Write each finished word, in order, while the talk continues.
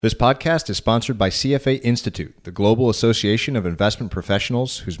This podcast is sponsored by CFA Institute, the global association of investment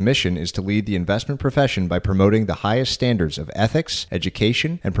professionals whose mission is to lead the investment profession by promoting the highest standards of ethics,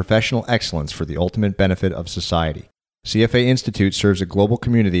 education, and professional excellence for the ultimate benefit of society. CFA Institute serves a global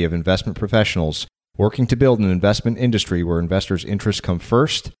community of investment professionals working to build an investment industry where investors' interests come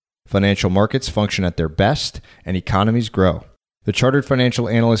first, financial markets function at their best, and economies grow. The Chartered Financial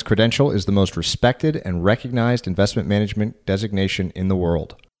Analyst credential is the most respected and recognized investment management designation in the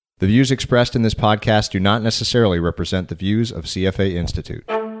world. The views expressed in this podcast do not necessarily represent the views of CFA Institute.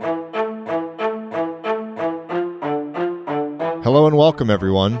 Hello and welcome,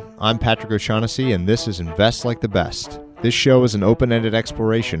 everyone. I'm Patrick O'Shaughnessy, and this is Invest Like the Best. This show is an open-ended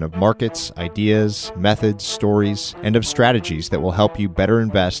exploration of markets, ideas, methods, stories, and of strategies that will help you better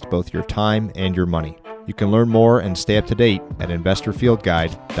invest both your time and your money. You can learn more and stay up to date at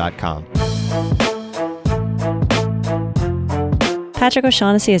investorfieldguide.com. Patrick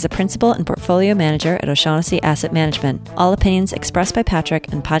O'Shaughnessy is a principal and portfolio manager at O'Shaughnessy Asset Management. All opinions expressed by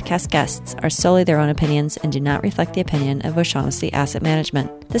Patrick and podcast guests are solely their own opinions and do not reflect the opinion of O'Shaughnessy Asset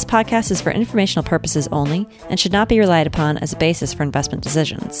Management. This podcast is for informational purposes only and should not be relied upon as a basis for investment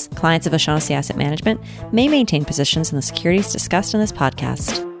decisions. Clients of O'Shaughnessy Asset Management may maintain positions in the securities discussed in this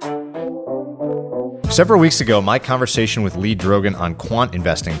podcast. Several weeks ago, my conversation with Leigh Drogen on quant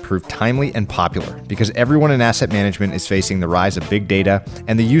investing proved timely and popular because everyone in asset management is facing the rise of big data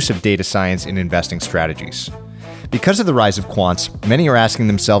and the use of data science in investing strategies. Because of the rise of quants, many are asking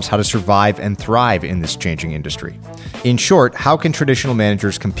themselves how to survive and thrive in this changing industry. In short, how can traditional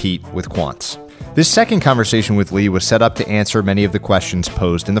managers compete with quants? This second conversation with Leigh was set up to answer many of the questions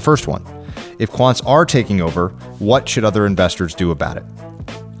posed in the first one. If quants are taking over, what should other investors do about it?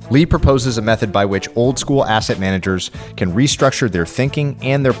 Leigh proposes a method by which old-school asset managers can restructure their thinking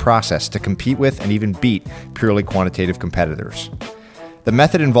and their process to compete with and even beat purely quantitative competitors. The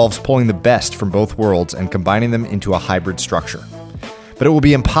method involves pulling the best from both worlds and combining them into a hybrid structure. But it will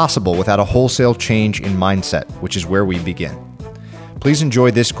be impossible without a wholesale change in mindset, which is where we begin. Please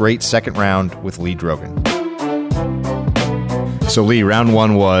enjoy this great second round with Leigh Drogen. So Leigh, round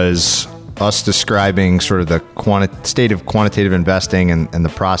one was us describing sort of the state of quantitative investing and the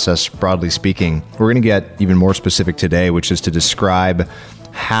process, broadly speaking. We're going to get even more specific today, which is to describe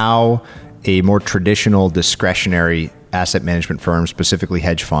how a more traditional discretionary asset management firm, specifically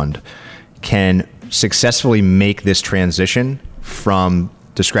hedge fund, can successfully make this transition from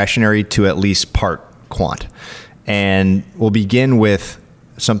discretionary to at least part quant. And we'll begin with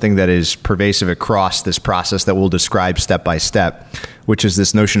something that is pervasive across this process that we'll describe step by step, which is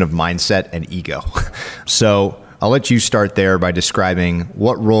this notion of mindset and ego. So I'll let you start there by describing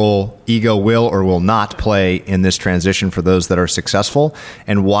what role ego will or will not play in this transition for those that are successful,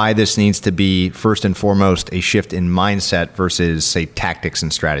 and why this needs to be, first and foremost, a shift in mindset versus, say, tactics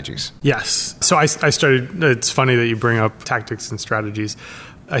and strategies. Yes. So I studied, it's funny that you bring up tactics and strategies.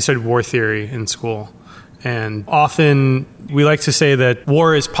 I studied war theory in school. And often we like to say that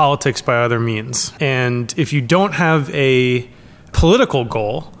war is politics by other means. And if you don't have a political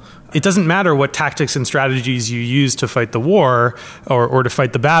goal, it doesn't matter what tactics and strategies you use to fight the war or to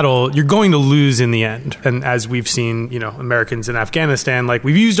fight the battle, you're going to lose in the end. And as we've seen, Americans in Afghanistan,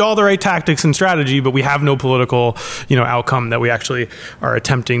 we've used all the right tactics and strategy, but we have no political, outcome that we actually are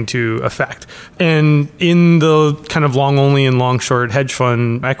attempting to affect. And in the kind of long only and long short hedge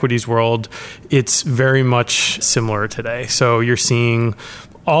fund equities world, it's very much similar today. So you're seeing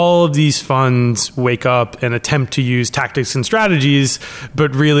all of these funds wake up and attempt to use tactics and strategies,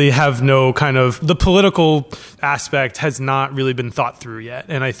 but really have no kind of, the political aspect has not really been thought through yet.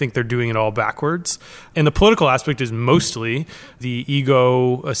 And I think they're doing it all backwards. And the political aspect is mostly the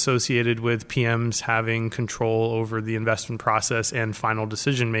ego associated with PMs having control over the investment process and final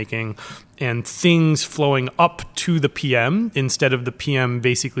decision making, and things flowing up to the PM instead of the PM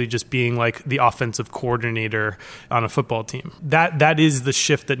basically just being like the offensive coordinator on a football team. That is the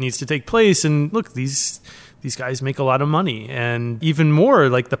shift that needs to take place. And look, these guys make a lot of money, and even more,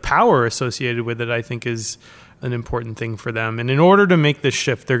 like the power associated with it, I think is an important thing for them. And in order to make this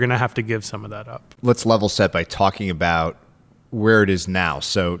shift, they're going to have to give some of that up. Let's level set by talking about where it is now.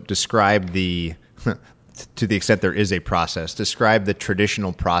 So describe to the extent there is a process, describe the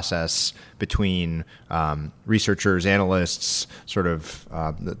traditional process between researchers, analysts, sort of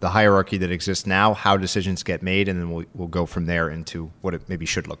the hierarchy that exists now, how decisions get made, and then we'll go from there into what it maybe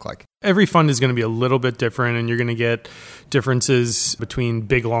should look like. Every fund is going to be a little bit different, and you're going to get differences between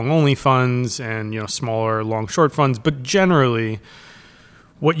big long-only funds and smaller long-short funds. But generally,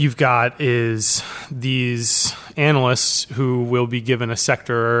 what you've got is these analysts who will be given a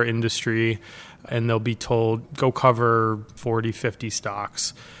sector or industry and they'll be told, go cover 40, 50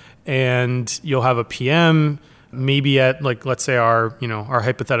 stocks. And you'll have a PM, maybe at, like, let's say our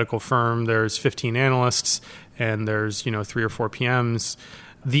hypothetical firm, there's 15 analysts and there's, 3 or 4 PMs.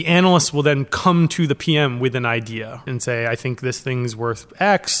 The analyst will then come to the PM with an idea and say, I think this thing's worth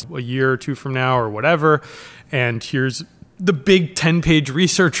X a year or two from now or whatever. And here's the big 10-page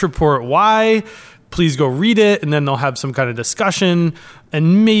research report, Y. Please go read it. And then they'll have some kind of discussion.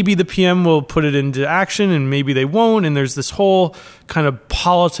 And maybe the PM will put it into action and maybe they won't. And there's this whole kind of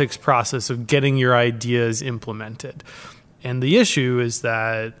politics process of getting your ideas implemented. And the issue is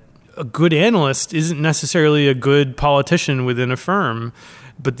that a good analyst isn't necessarily a good politician within a firm.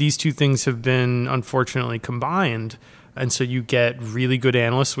 But these two things have been unfortunately combined. And so you get really good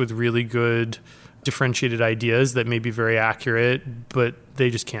analysts with really good differentiated ideas that may be very accurate, but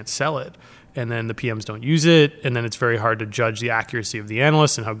they just can't sell it. And then the PMs don't use it. And then it's very hard to judge the accuracy of the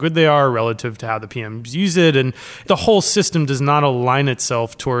analysts and how good they are relative to how the PMs use it. And the whole system does not align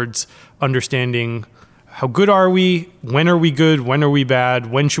itself towards understanding how good are we? When are we good? When are we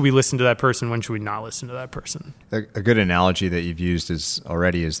bad? When should we listen to that person? When should we not listen to that person? A good analogy that you've used is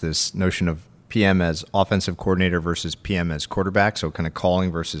this notion of PM as offensive coordinator versus PM as quarterback, so kind of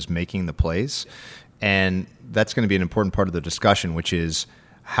calling versus making the plays. And that's going to be an important part of the discussion, which is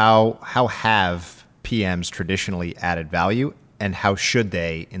how have PMs traditionally added value, and how should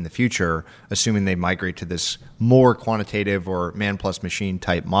they in the future, assuming they migrate to this more quantitative or man plus machine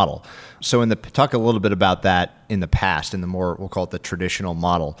type model. So talk a little bit about that in the past, in the more, we'll call it the traditional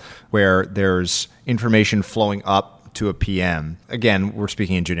model, where there's information flowing up to a PM. Again, we're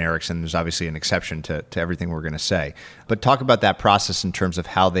speaking in generics, and there's obviously an exception to everything we're going to say. But talk about that process in terms of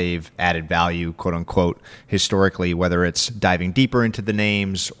how they've added value, quote unquote, historically, whether it's diving deeper into the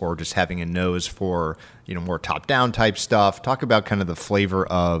names or just having a nose for more top-down type stuff. Talk about kind of the flavor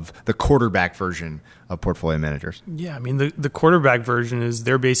of the quarterback version of portfolio managers. Yeah, I mean, the quarterback version is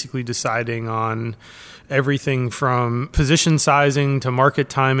they're basically deciding on everything from position sizing to market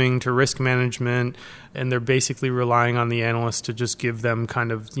timing to risk management, and they're basically relying on the analyst to just give them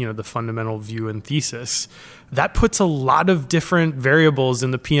kind of, the fundamental view and thesis. That puts a lot of different variables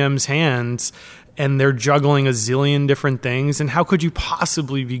in the PM's hands, and they're juggling a zillion different things. And how could you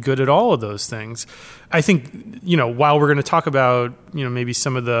possibly be good at all of those things? I think, while we're going to talk about, maybe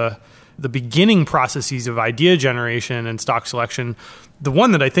some of the beginning processes of idea generation and stock selection, the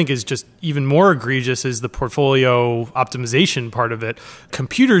one that I think is just even more egregious is the portfolio optimization part of it.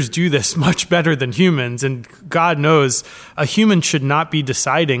 Computers do this much better than humans, and God knows a human should not be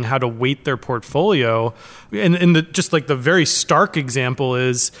deciding how to weight their portfolio. And just like the very stark example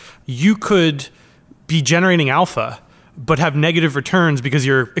is you could be generating alpha but have negative returns because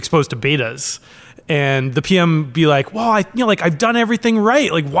you're exposed to betas. And the PM be like, well, I've done everything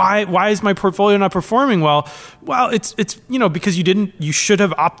right. Like, why is my portfolio not performing well? Well, it's because you should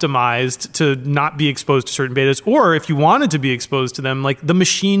have optimized to not be exposed to certain betas, or if you wanted to be exposed to them, like the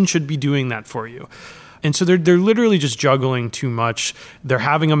machine should be doing that for you. And so they're literally just juggling too much. They're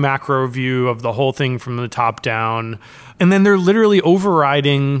having a macro view of the whole thing from the top down, and then they're literally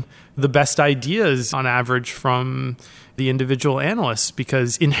overriding the best ideas on average from the individual analysts,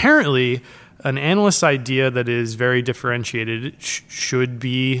 because inherently an analyst's idea that is very differentiated should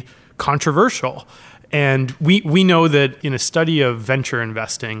be controversial. And we know that in a study of venture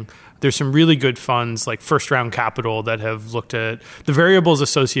investing, there's some really good funds like First Round Capital that have looked at the variables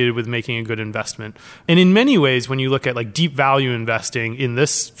associated with making a good investment. And in many ways, when you look at like deep value investing in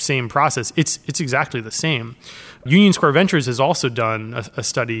this same process, it's exactly the same. Union Square Ventures has also done a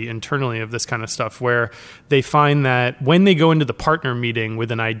study internally of this kind of stuff, where they find that when they go into the partner meeting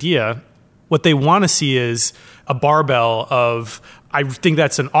with an idea, what they want to see is a barbell of, I think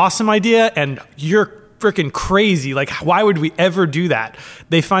that's an awesome idea, and you're freaking crazy. Like, why would we ever do that?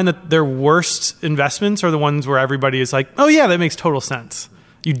 They find that their worst investments are the ones where everybody is like, oh yeah, that makes total sense.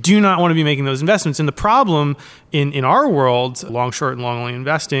 You do not want to be making those investments. And the problem in our world, long, short, and long only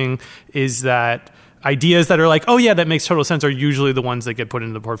investing, is that ideas that are like, oh yeah, that makes total sense, are usually the ones that get put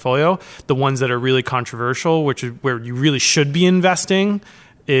into the portfolio. The ones that are really controversial, which is where you really should be investing,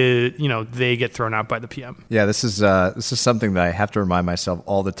 they get thrown out by the PM. Yeah, this is something that I have to remind myself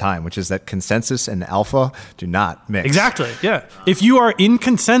all the time, which is that consensus and alpha do not mix. Exactly. Yeah. If you are in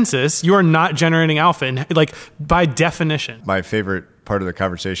consensus, you are not generating alpha, and like by definition. My favorite part of the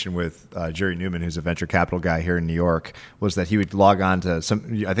conversation with Jerry Newman, who's a venture capital guy here in New York, was that he would log on to I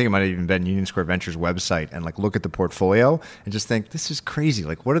think it might have even been Union Square Ventures website and like look at the portfolio and just think, this is crazy.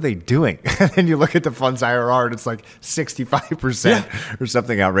 Like, what are they doing? And then you look at the fund's IRR and it's like 65% or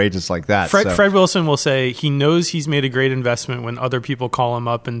something outrageous like that. Fred Wilson will say he knows he's made a great investment when other people call him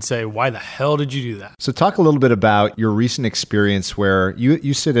up and say, why the hell did you do that? So talk a little bit about your recent experience where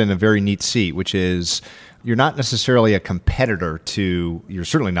you sit in a very neat seat, which is you're not necessarily you're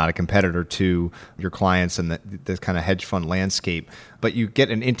certainly not a competitor to your clients and the kind of hedge fund landscape, but you get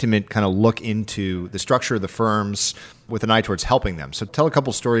an intimate kind of look into the structure of the firms with an eye towards helping them. So tell a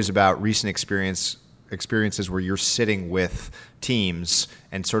couple stories about recent experiences where you're sitting with teams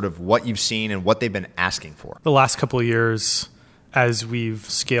and sort of what you've seen and what they've been asking for. The last couple of years, as we've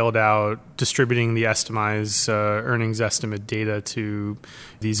scaled out distributing the Estimize earnings estimate data to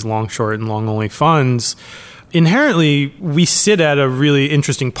these long, short, and long only funds, inherently we sit at a really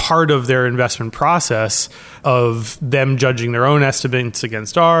interesting part of their investment process of them judging their own estimates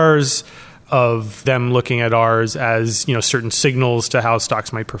against ours, of them looking at ours as, certain signals to how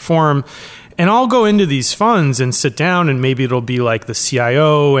stocks might perform. And I'll go into these funds and sit down, and maybe it'll be like the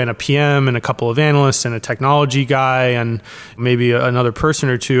CIO and a PM and a couple of analysts and a technology guy and maybe another person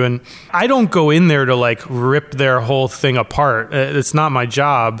or two. And I don't go in there to like rip their whole thing apart. It's not my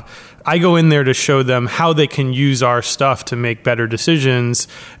job. I go in there to show them how they can use our stuff to make better decisions.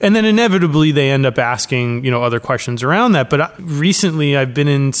 And then inevitably they end up asking, other questions around that. But recently I've been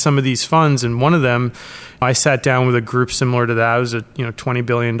in some of these funds, and one of them, I sat down with a group similar to that. It was a $20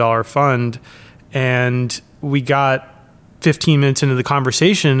 billion fund. And we got 15 minutes into the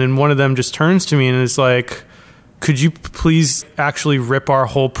conversation, and one of them just turns to me and is like, could you please actually rip our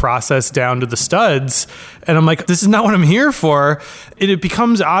whole process down to the studs? And I'm like, this is not what I'm here for. It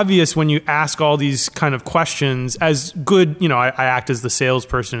becomes obvious when you ask all these kind of questions as good, I act as the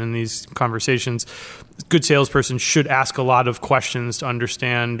salesperson in these conversations. Good salesperson should ask a lot of questions to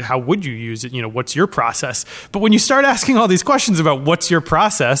understand how would you use it? What's your process? But when you start asking all these questions about what's your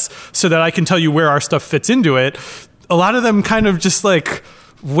process so that I can tell you where our stuff fits into it, a lot of them kind of just like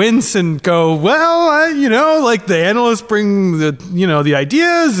wince and go, well, like the analysts bring the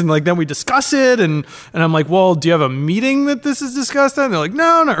ideas and like then we discuss it. And I'm like, well, do you have a meeting that this is discussed at? And they're like,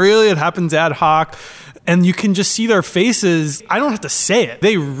 no, not really. It happens ad hoc. And you can just see their faces. I don't have to say it.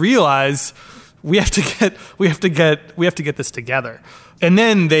 They realize we have to get this together. And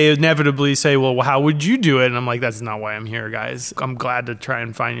then they inevitably say, well, how would you do it? And I'm like, that's not why I'm here, guys. I'm glad to try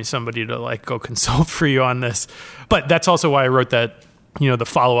and find you somebody to like go consult for you on this. But that's also why I wrote that, the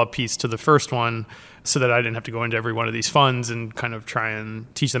follow-up piece to the first one, so that I didn't have to go into every one of these funds and kind of try and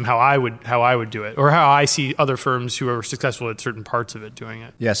teach them how I would do it, or how I see other firms who are successful at certain parts of it doing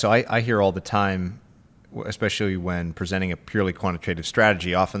it. Yeah, so I hear all the time, especially when presenting a purely quantitative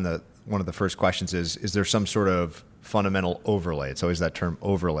strategy, often one of the first questions is there some sort of fundamental overlay? It's always that term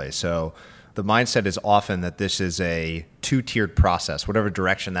overlay. So the mindset is often that this is a two-tiered process, whatever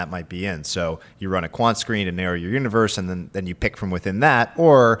direction that might be in. So you run a quant screen to narrow your universe, and then you pick from within that,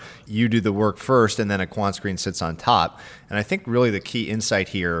 or you do the work first and then a quant screen sits on top. And I think really the key insight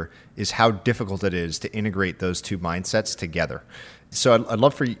here is how difficult it is to integrate those two mindsets together. So I'd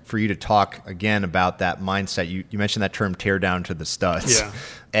love for you to talk again about that mindset. You mentioned that term, tear down to the studs. Yeah.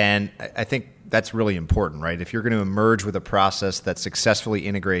 And I think that's really important, right? If you're going to emerge with a process that successfully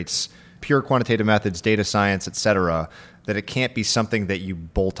integrates pure quantitative methods, data science, et cetera, that it can't be something that you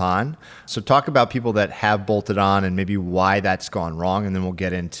bolt on. So talk about people that have bolted on and maybe why that's gone wrong, and then we'll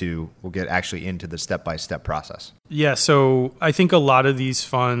get actually into the step-by-step process. Yeah, so I think a lot of these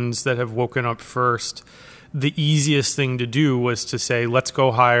funds that have woken up first, the easiest thing to do was to say, let's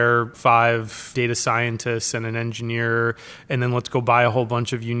go hire 5 data scientists and an engineer, and then let's go buy a whole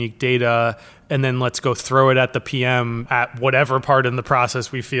bunch of unique data, and then let's go throw it at the PM at whatever part in the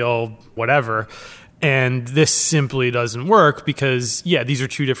process we feel whatever. And this simply doesn't work because, these are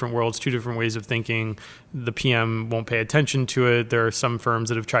two different worlds, two different ways of thinking. The PM won't pay attention to it. There are some firms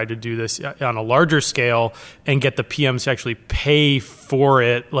that have tried to do this on a larger scale and get the PMs to actually pay for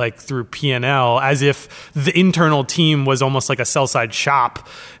it, like through P&L, as if the internal team was almost like a sell-side shop.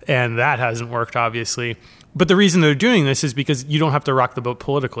 And that hasn't worked, obviously. But the reason they're doing this is because you don't have to rock the boat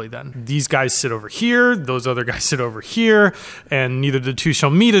politically then. These guys sit over here, those other guys sit over here, and neither the two shall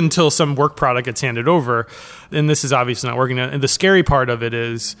meet until some work product gets handed over. And this is obviously not working. And the scary part of it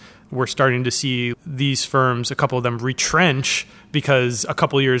is we're starting to see these firms, a couple of them retrench because a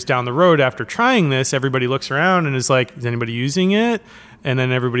couple of years down the road after trying this, everybody looks around and is like, is anybody using it? And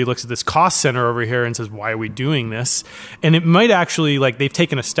then everybody looks at this cost center over here and says, why are we doing this? And it might actually, like, they've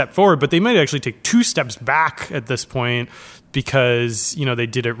taken a step forward, but they might actually take 2 steps back at this point because, they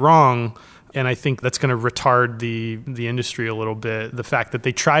did it wrong. And I think that's going to retard the industry a little bit, the fact that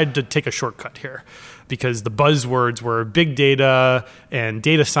they tried to take a shortcut here because the buzzwords were big data and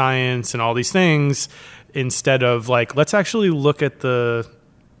data science and all these things instead of like, let's actually look at the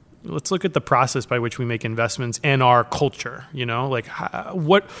process by which we make investments and our culture, like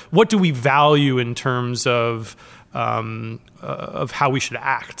what do we value in terms of how we should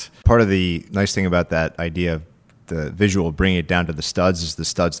act. Part of the nice thing about that idea of the visual bringing it down to the studs is the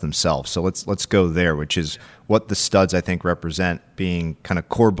studs themselves. So let's go there, which is what the studs I think represent being kind of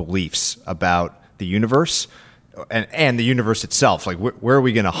core beliefs about the universe and the universe itself. Like where are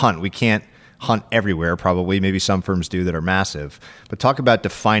we going to hunt? We can't hunt everywhere, probably. Maybe some firms do that are massive. But talk about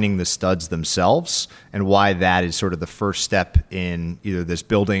defining the studs themselves and why that is sort of the first step in either this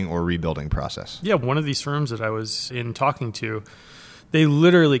building or rebuilding process. Yeah, one of these firms that I was in talking to, they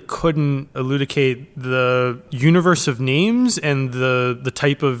literally couldn't elucidate the universe of names and the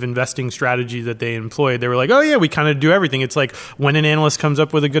type of investing strategy that they employed. They were like, oh yeah, we kind of do everything. It's like when an analyst comes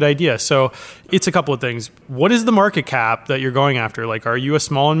up with a good idea. So it's a couple of things. What is the market cap that you're going after? Like, are you a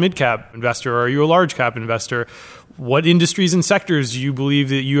small and mid cap investor or are you a large cap investor? What industries and sectors do you believe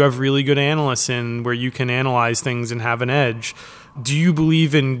that you have really good analysts in where you can analyze things and have an edge? Do you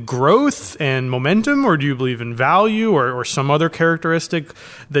believe in growth and momentum, or do you believe in value or some other characteristic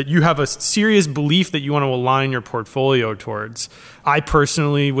that you have a serious belief that you want to align your portfolio towards? I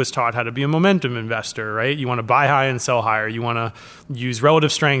personally was taught how to be a momentum investor, right? You want to buy high and sell higher. You want to use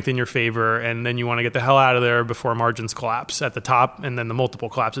relative strength in your favor, and then you want to get the hell out of there before margins collapse at the top, and then the multiple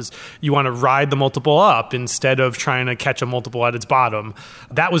collapses. You want to ride the multiple up instead of trying to catch a multiple at its bottom.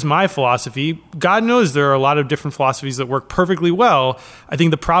 That was my philosophy. God knows there are a lot of different philosophies that work perfectly well. I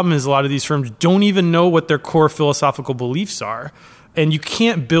think the problem is a lot of these firms don't even know what their core philosophical beliefs are. And you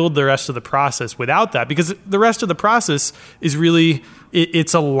can't build the rest of the process without that, because the rest of the process is really,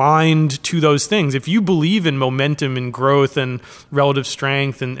 it's aligned to those things. If you believe in momentum and growth and relative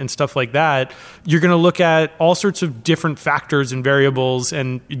strength and stuff like that, you're going to look at all sorts of different factors and variables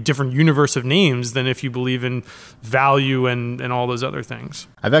and different universe of names than if you believe in value and all those other things.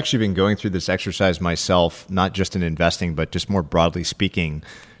 I've actually been going through this exercise myself, not just in investing, but just more broadly speaking,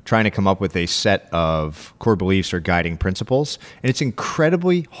 trying to come up with a set of core beliefs or guiding principles. And it's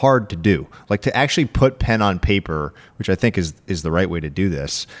incredibly hard to do. Like to actually put pen on paper, which I think is the right way to do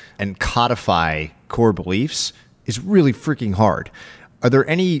this, and codify core beliefs is really freaking hard. Are there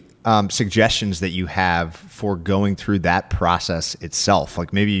any suggestions that you have for going through that process itself?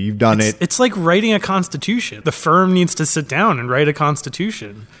 Like maybe you've done it. It's like writing a constitution. The firm needs to sit down and write a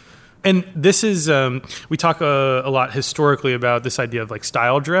constitution. And this is, we talk a lot historically about this idea of like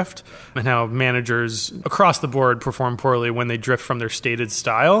style drift and how managers across the board perform poorly when they drift from their stated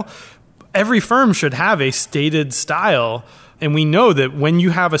style. Every firm should have a stated style. And we know that when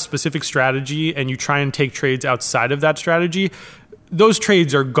you have a specific strategy and you try and take trades outside of that strategy, those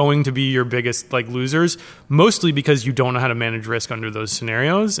trades are going to be your biggest like losers, mostly because you don't know how to manage risk under those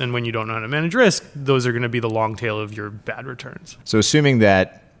scenarios. And when you don't know how to manage risk, those are going to be the long tail of your bad returns. So assuming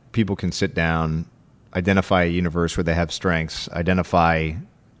that people can sit down, identify a universe where they have strengths, identify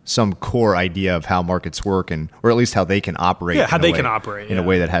some core idea of how markets work, and or at least how they can operate. Yeah, how they can operate in a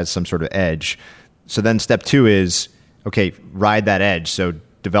way that has some sort of edge. So then step 2 is, okay, ride that edge. So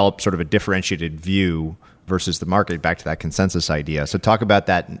develop sort of a differentiated view versus the market, back to that consensus idea. So talk about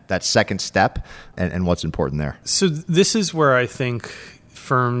that second step and what's important there. So this is where I think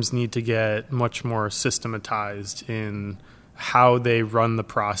firms need to get much more systematized in how they run the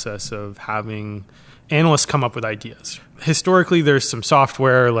process of having analysts come up with ideas. Historically, there's some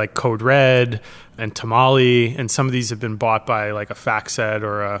software like Code Red and Tamale, and some of these have been bought by like a FactSet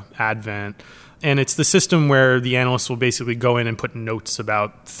or a Advent. And it's the system where the analysts will basically go in and put notes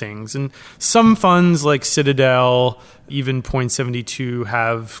about things. And some funds like Citadel, even Point72,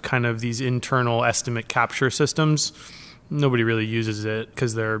 have kind of these internal estimate capture systems. Nobody really uses it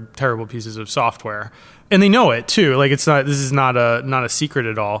because they're terrible pieces of software. And they know it too. Like this is not a secret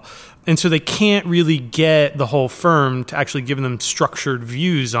at all. And so they can't really get the whole firm to actually give them structured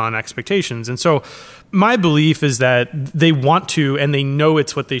views on expectations. And so my belief is that they want to, and they know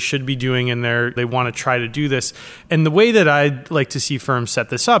it's what they should be doing, and they want to try to do this. And the way that I'd like to see firms set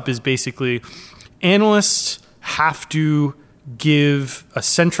this up is basically analysts have to give a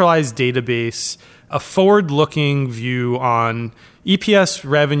centralized database a forward-looking view on EPS,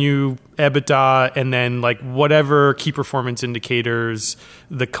 revenue, EBITDA, and then like whatever key performance indicators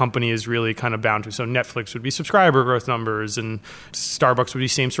the company is really kind of bound to. So Netflix would be subscriber growth numbers, and Starbucks would be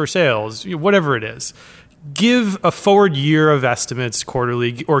same-store sales, whatever it is. Give a forward year of estimates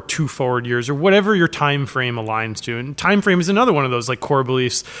quarterly, or 2 forward years, or whatever your time frame aligns to. And time frame is another one of those like core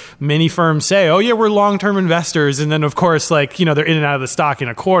beliefs. Many firms say, oh yeah, we're long-term investors. And then of course, like, you know, they're in and out of the stock in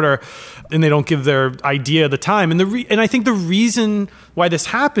a quarter, and they don't give their idea the time. And I think the reason why this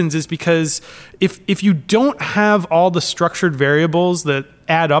happens is because if you don't have all the structured variables that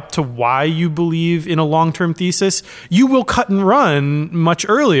add up to why you believe in a long-term thesis, you will cut and run much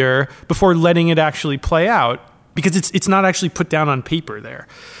earlier before letting it actually play out, because it's not actually put down on paper there.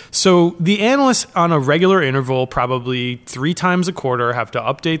 So the analysts on a regular interval, probably 3 times a quarter, have to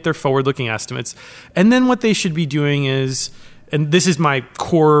update their forward-looking estimates. And then what they should be doing is, and this is my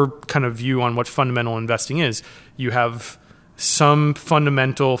core kind of view on what fundamental investing is, you have some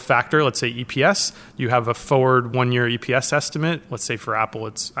fundamental factor, let's say EPS. You have a forward 1-year EPS estimate. Let's say for Apple,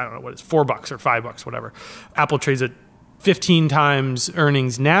 it's, I don't know what it's, $4 or $5, whatever. Apple trades at 15 times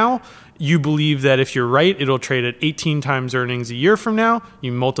earnings now. You believe that if you're right, it'll trade at 18 times earnings a year from now.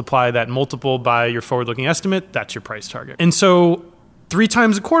 You multiply that multiple by your forward-looking estimate. That's your price target. And so 3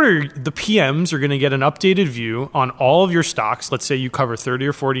 times a quarter, the PMs are going to get an updated view on all of your stocks. Let's say you cover 30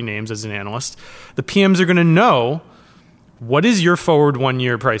 or 40 names as an analyst. The PMs are going to know, what is your forward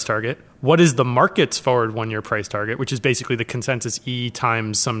 1-year price target? What is the market's forward 1-year price target, which is basically the consensus E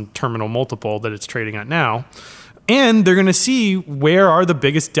times some terminal multiple that it's trading at now. And they're going to see where are the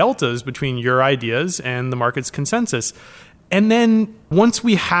biggest deltas between your ideas and the market's consensus. And then once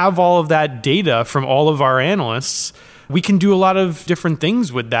we have all of that data from all of our analysts, we can do a lot of different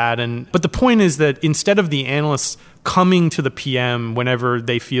things with that. But the point is that instead of the analysts coming to the PM whenever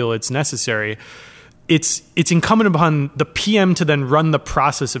they feel it's necessary, it's incumbent upon the PM to then run the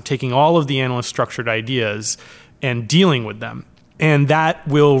process of taking all of the analyst structured ideas and dealing with them. And that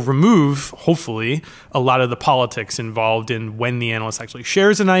will remove, hopefully, a lot of the politics involved in when the analyst actually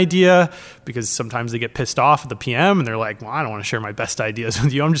shares an idea, because sometimes they get pissed off at the PM and they're like, well, I don't want to share my best ideas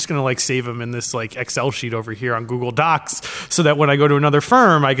with you. I'm just going to like save them in this like Excel sheet over here on Google Docs, so that when I go to another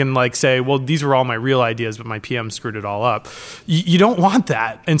firm, I can like say, well, these were all my real ideas, but my PM screwed it all up. You don't want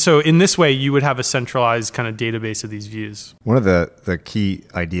that. And so in this way, you would have a centralized kind of database of these views. One of the key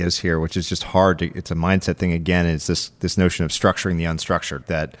ideas here, which is just hard it's a mindset thing again, is this notion of structuring the unstructured,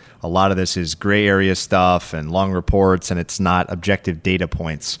 that a lot of this is gray area stuff and long reports, and it's not objective data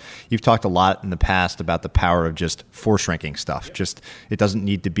points. You've talked a lot in the past about the power of just force ranking stuff. Just, it doesn't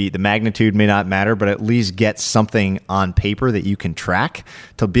need to be, the magnitude may not matter, but at least get something on paper that you can track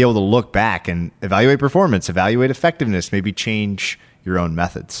to be able to look back and evaluate performance, evaluate effectiveness, maybe change your own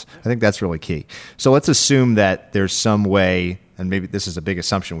methods. I think that's really key. So let's assume that there's some way, and maybe this is a big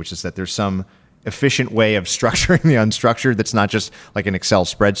assumption, which is that there's some efficient way of structuring the unstructured that's not just like an Excel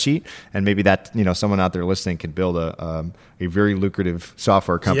spreadsheet, and maybe that, you know, someone out there listening can build a very lucrative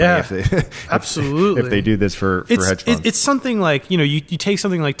software company if they absolutely if they do this for hedge funds. It's something like, you know, you take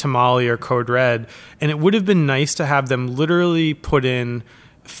something like Tamale or Code Red, and it would have been nice to have them literally put in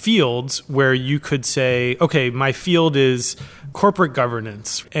fields where you could say, okay, my field is corporate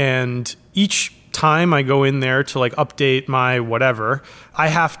governance, and each time I go in there to like update my whatever, I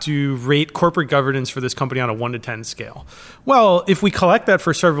have to rate corporate governance for this company on a 1 to 10 scale. Well, if we collect that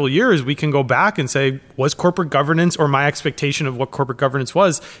for several years, we can go back and say, was corporate governance, or my expectation of what corporate governance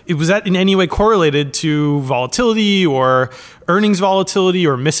was that in any way correlated to volatility or earnings volatility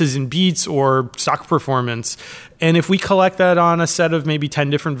or misses and beats or stock performance? And if we collect that on a set of maybe 10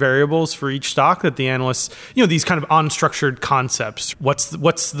 different variables for each stock that the analysts, you know, these kind of unstructured concepts, what's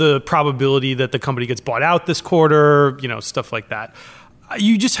the probability that the company gets bought out this quarter, you know, stuff like that.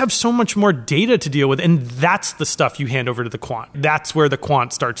 You just have so much more data to deal with, and that's the stuff you hand over to the quant. That's where the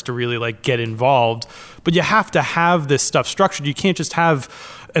quant starts to really like get involved. But you have to have this stuff structured. You can't just have,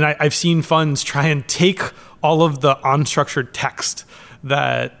 and I've seen funds try and take all of the unstructured text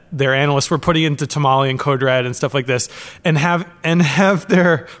that their analysts were putting into Tamale and Code Red and stuff like this, and have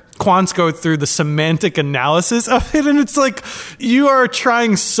their quants go through the semantic analysis of it. And it's like, you are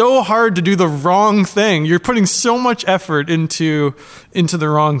trying so hard to do the wrong thing. You're putting so much effort into the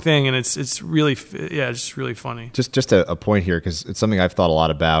wrong thing. And it's really, it's really funny. Just a point here, because it's something I've thought a lot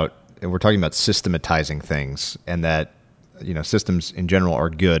about, and we're talking about systematizing things, and that, you know, systems in general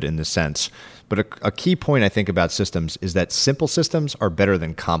are good in this sense. But a key point I think about systems is that simple systems are better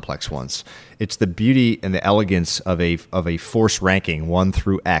than complex ones. It's the beauty and the elegance of a force ranking 1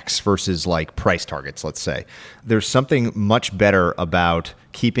 through X versus like price targets, let's say. There's something much better about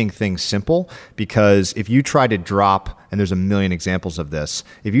keeping things simple, because if you try to drop, and there's a million examples of this,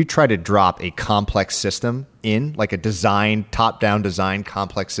 if you try to drop a complex system in, like a top-down design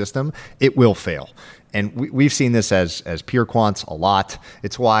complex system, it will fail. And we've seen this as pure quants a lot.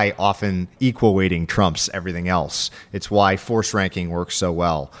 It's why often equal weighting trumps everything else. It's why force ranking works so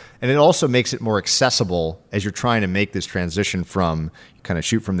well. And it also makes it more accessible as you're trying to make this transition from kind of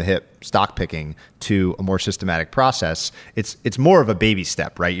shoot from the hip stock picking to a more systematic process. It's more of a baby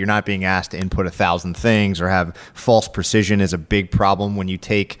step, right? You're not being asked to input 1,000 things or have false precision is a big problem when you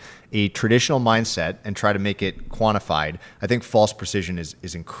take a traditional mindset and try to make it quantified. I think false precision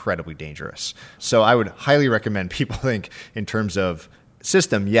is incredibly dangerous. So I would highly recommend people think in terms of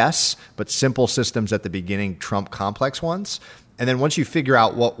system, yes, but simple systems at the beginning trump complex ones. And then once you figure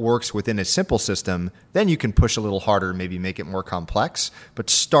out what works within a simple system, then you can push a little harder, maybe make it more complex,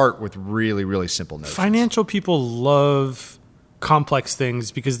 but start with really, really simple notions. Financial people love complex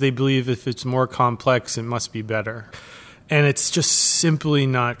things because they believe if it's more complex, it must be better. And it's just simply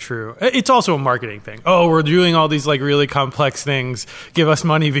not true. It's also a marketing thing. Oh, we're doing all these like really complex things. Give us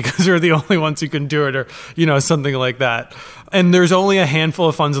money because we're the only ones who can do it, or something like that. And there's only a handful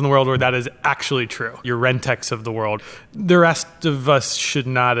of funds in the world where that is actually true. Your Rentex of the world. The rest of us should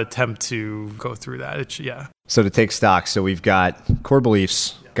not attempt to go through that. So to take stock, so we've got core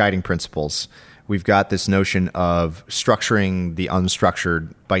beliefs, guiding principles. We've got this notion of structuring the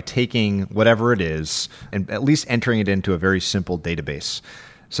unstructured by taking whatever it is and at least entering it into a very simple database.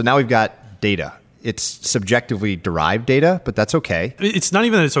 So now we've got data. It's subjectively derived data, but that's okay. It's not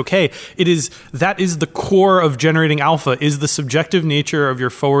even that it's okay. That is the core of generating alpha, is the subjective nature of your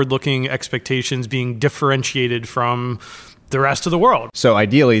forward-looking expectations being differentiated from the rest of the world. So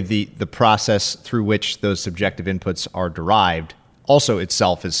ideally, the process through which those subjective inputs are derived also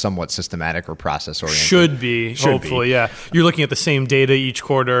itself is somewhat systematic or process-oriented. Should be, hopefully, yeah. You're looking at the same data each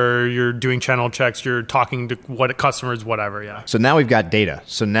quarter, you're doing channel checks, you're talking to customers, whatever, yeah. So now we've got data.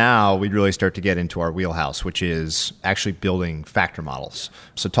 So now we really start to get into our wheelhouse, which is actually building factor models.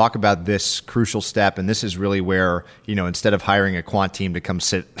 So talk about this crucial step, and this is really where, instead of hiring a quant team to come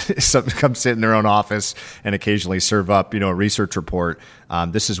sit in their own office and occasionally serve up, a research report,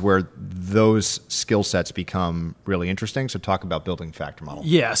 this is where those skill sets become really interesting. So talk about building factor model.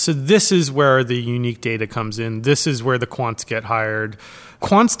 Yeah, so this is where the unique data comes in. This is where the quants get hired.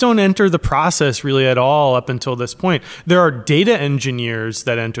 Quants don't enter the process really at all up until this point. There are data engineers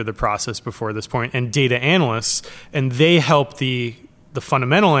that enter the process before this point and data analysts, and they help the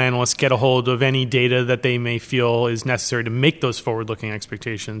fundamental analysts get a hold of any data that they may feel is necessary to make those forward-looking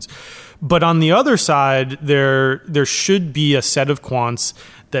expectations. But on the other side, there should be a set of quants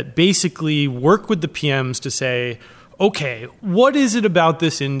that basically work with the PMs to say, okay, what is it about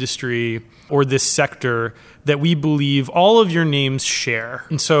this industry or this sector that we believe all of your names share?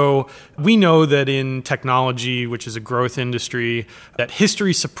 And so we know that in technology, which is a growth industry, that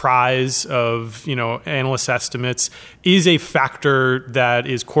history surprise of, analyst estimates is a factor that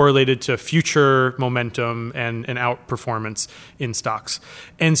is correlated to future momentum and outperformance in stocks.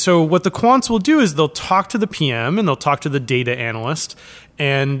 And so what the quants will do is they'll talk to the PM and they'll talk to the data analyst,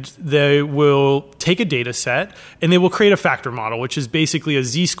 and they will take a data set and they will create a factor model, which is basically a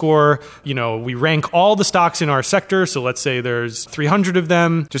Z-score. We rank all the stocks in our sector. So let's say there's 300 of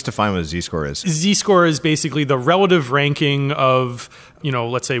them. Just define what a Z-score is. Z-score is basically the relative ranking of,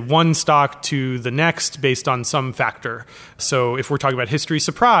 let's say one stock to the next based on some factor. So if we're talking about history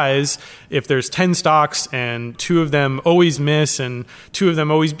surprise, if there's 10 stocks and 2 of them always miss and 2 of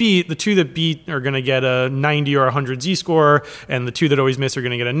them always beat, the 2 that beat are going to get a 90 or 100 Z-score, and the 2 that always miss are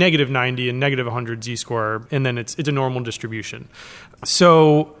going to get a negative 90 and negative 100 Z-score, and then it's a normal distribution.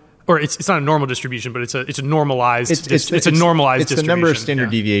 So, or it's not a normal distribution, but it's a normalized it's a normalized distribution. It's the number of standard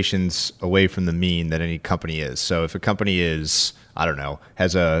deviations away from the mean that any company is. So if a company is,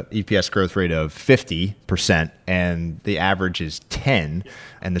 has a EPS growth rate of 50% and the average is 10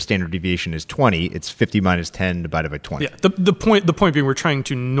 and the standard deviation is 20, it's 50 minus 10 divided by 20. Yeah. The point being we're trying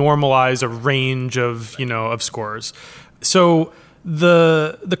to normalize a range of, of scores. So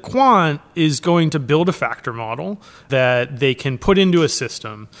the quant is going to build a factor model that they can put into a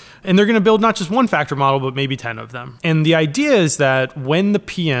system, and they're going to build not just one factor model, but maybe 10 of them. And the idea is that when the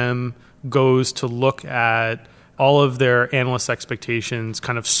PM goes to look at all of their analyst expectations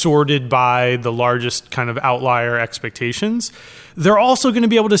kind of sorted by the largest kind of outlier expectations, they're also going to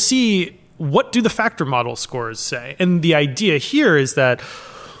be able to see what do the factor model scores say. And the idea here is that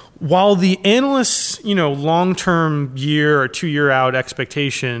while the analyst's, long-term year or 2-year out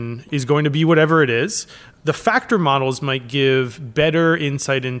expectation is going to be whatever it is, The factor models might give better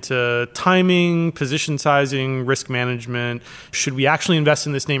insight into timing, position sizing, risk management. Should we actually invest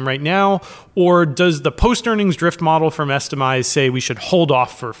in this name right now? Or does the post-earnings drift model from Estimize say we should hold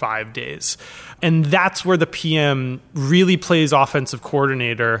off for 5 days? And that's where the PM really plays offensive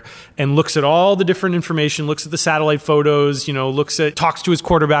coordinator and looks at all the different information, looks at the satellite photos, talks to his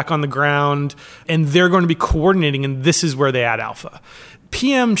quarterback on the ground, and they're going to be coordinating, and this is where they add alpha.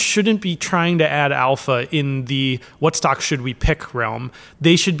 PM shouldn't be trying to add alpha in the what stock should we pick realm.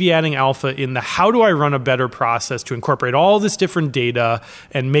 They should be adding alpha in the how do I run a better process to incorporate all this different data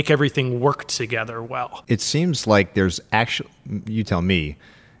and make everything work together well. It seems like there's actually, you tell me,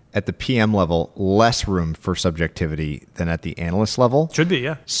 at the PM level, less room for subjectivity than at the analyst level. Should be,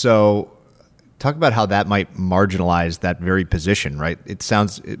 yeah. So talk about how that might marginalize that very position, right? It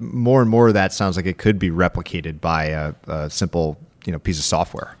sounds, more and more of that sounds like it could be replicated by a simple piece of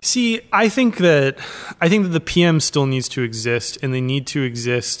software. See, I think that the PM still needs to exist, and they need to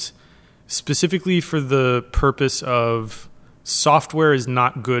exist specifically for the purpose of software is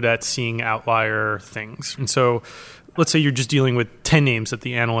not good at seeing outlier things. And so let's say you're just dealing with 10 names that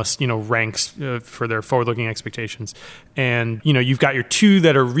the analyst, ranks for their forward-looking expectations. And, you've got your 2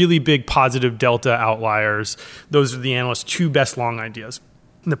 that are really big positive delta outliers. Those are the analyst's 2 best long ideas.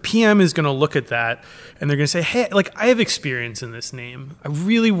 And the PM is going to look at that and they're going to say, hey, I have experience in this name. I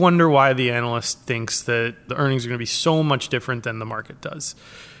really wonder why the analyst thinks that the earnings are going to be so much different than the market does.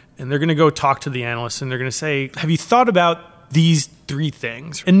 And they're going to go talk to the analyst and they're going to say, have you thought about these 3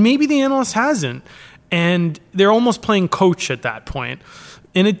 things? And maybe the analyst hasn't. And they're almost playing coach at that point.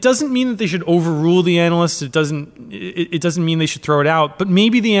 And it doesn't mean that they should overrule the analyst. It doesn't mean they should throw it out. But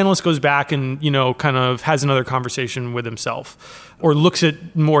maybe the analyst goes back and, kind of has another conversation with himself or looks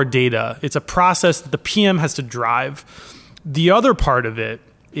at more data. It's a process that the PM has to drive. The other part of it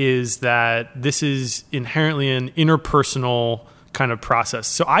is that this is inherently an interpersonal kind of process.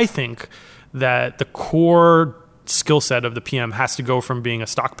 So I think that the core skill set of the PM has to go from being a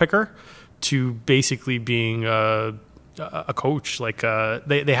stock picker to basically being a coach.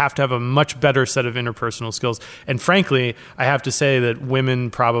 They have to have a much better set of interpersonal skills. And frankly, I have to say that women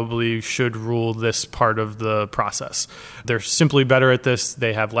probably should rule this part of the process. They're simply better at this.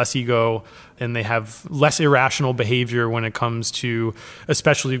 They have less ego and they have less irrational behavior when it comes to,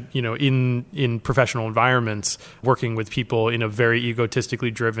 especially, in professional environments, working with people in a very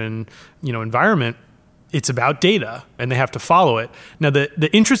egotistically driven, environment. It's about data and they have to follow it. Now, the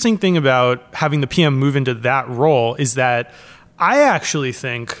interesting thing about having the PM move into that role is that I actually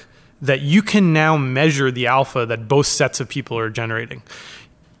think that you can now measure the alpha that both sets of people are generating.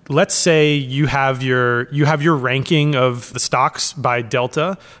 Let's say you have your ranking of the stocks by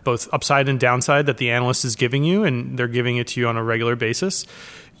delta, both upside and downside that the analyst is giving you, and they're giving it to you on a regular basis.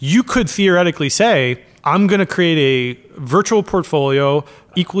 You could theoretically say, I'm going to create a virtual portfolio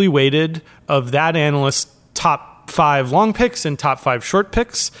equally weighted of that analyst's top 5 long picks and top 5 short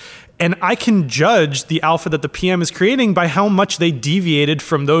picks. And I can judge the alpha that the PM is creating by how much they deviated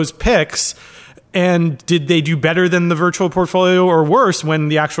from those picks. And did they do better than the virtual portfolio or worse when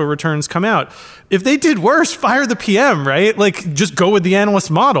the actual returns come out? If they did worse, fire the PM, right? Just go with the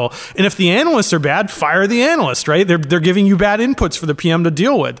analyst model. And if the analysts are bad, fire the analyst, right? They're giving you bad inputs for the PM to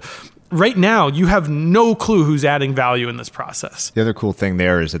deal with. Right now, you have no clue who's adding value in this process. The other cool thing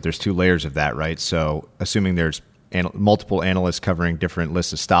there is that there's 2 layers of that, right? So assuming there's multiple analysts covering different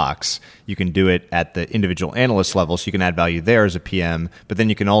lists of stocks, you can do it at the individual analyst level, so you can add value there as a PM, but then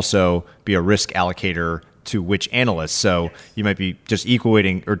you can also be a risk allocator to which analyst. So you might be just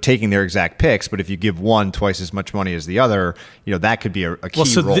equating or taking their exact picks, but if you give one twice as much money as the other, that could be a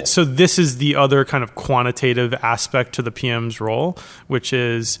key role. So this is the other kind of quantitative aspect to the PM's role, which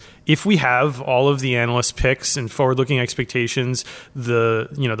is if we have all of the analyst picks and forward-looking expectations, the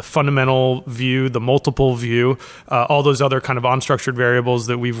fundamental view, the multiple view, all those other kind of unstructured variables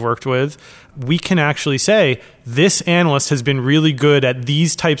that we've worked with, we can actually say this analyst has been really good at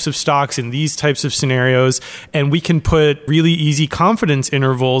these types of stocks in these types of scenarios, and we can put really easy confidence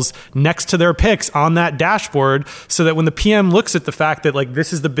intervals next to their picks on that dashboard so that when the PM looks at the fact that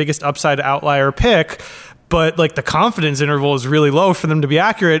this is the biggest upside outlier pick, but the confidence interval is really low for them to be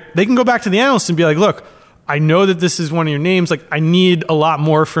accurate, they can go back to the analyst and be like, look, I know that this is one of your names. I need a lot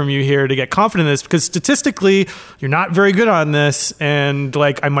more from you here to get confident in this because statistically, you're not very good on this and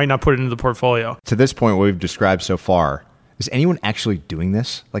I might not put it into the portfolio. To this point, what we've described so far, is anyone actually doing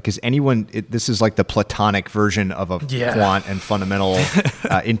this? Is anyone, this is the platonic version of a quant and fundamental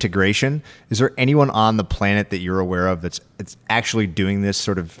integration. Is there anyone on the planet that you're aware of that's actually doing this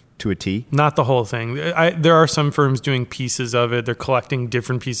sort of to a T? Not the whole thing. There are some firms doing pieces of it. They're collecting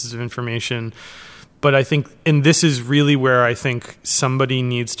different pieces of information. But I think, and this is really where I think somebody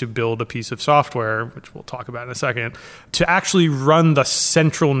needs to build a piece of software, which we'll talk about in a second, to actually run the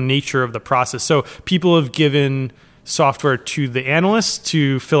central nature of the process. So people have given software to the analysts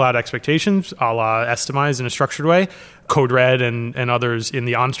to fill out expectations, a la Estimize in a structured way, Code Red and others in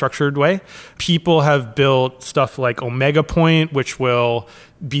the unstructured way. People have built stuff like Omega Point, which will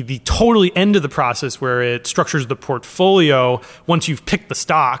be the totally end of the process where it structures the portfolio once you've picked the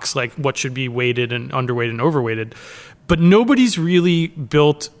stocks, like what should be weighted and underweighted and overweighted. But nobody's really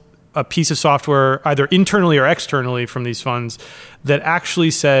built a piece of software, either internally or externally from these funds, that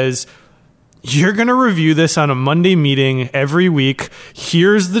actually says, you're going to review this on a Monday meeting every week.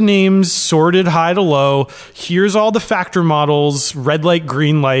 Here's the names sorted high to low. Here's all the factor models, red light,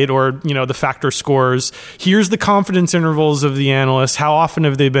 green light, or the factor scores. Here's the confidence intervals of the analysts. How often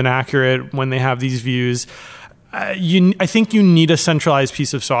have they been accurate when they have these views? I think you need a centralized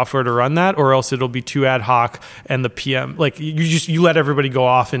piece of software to run that, or else it'll be too ad hoc, and the PM, you let everybody go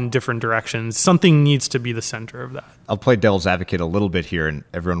off in different directions. Something needs to be the center of that. I'll play devil's advocate a little bit here, and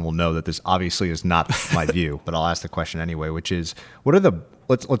everyone will know that this obviously is not my view, but I'll ask the question anyway, which is, what are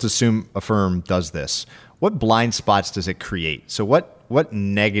let's assume a firm does this. What blind spots does it create? So what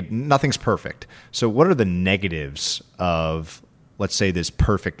nothing's perfect. So what are the negatives of, let's say, this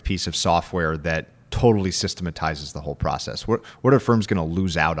perfect piece of software that totally systematizes the whole process? What are firms going to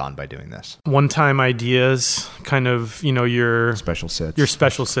lose out on by doing this? One-time ideas, kind of, your special sits. Your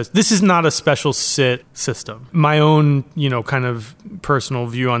special sits. This is not a special sit system. My own, kind of personal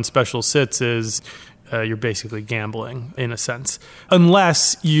view on special sits is you're basically gambling in a sense,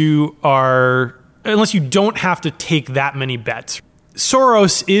 unless you don't have to take that many bets.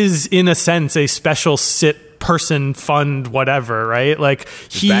 Soros is, in a sense, a special sit person, fund, whatever, right? Like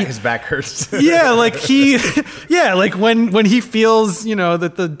his back hurts. when he feels,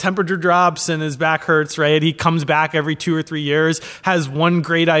 that the temperature drops and his back hurts, right? He comes back every 2 or 3 years, has one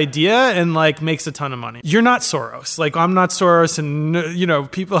great idea and makes a ton of money. You're not Soros. I'm not Soros,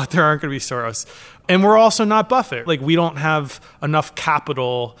 and people out there aren't going to be Soros. And we're also not Buffett. We don't have enough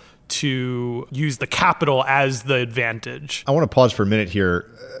capital to use the capital as the advantage. I want to pause for a minute here,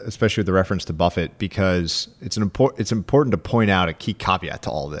 especially with the reference to Buffett, because it's important to point out a key caveat to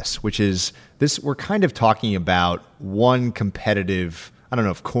all this, which is this: we're kind of talking about one competitive, I don't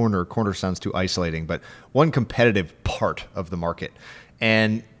know if corner sounds too isolating, but one competitive part of the market.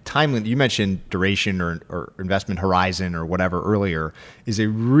 And time, you mentioned duration or investment horizon or whatever earlier, is a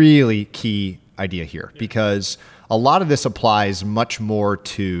really key idea here, because a lot of this applies much more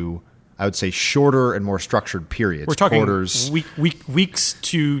to, I would say, shorter and more structured periods. We're talking quarters, weeks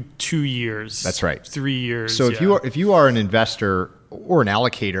to 2 years. That's right. 3 years. So if you are an investor or an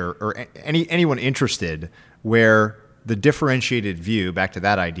allocator or anyone interested, where the differentiated view, back to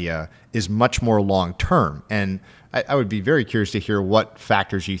that idea, is much more long term. And I would be very curious to hear what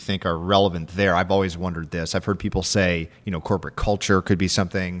factors you think are relevant there. I've always wondered this. I've heard people say, corporate culture could be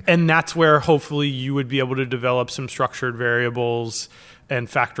something. And that's where hopefully you would be able to develop some structured variables and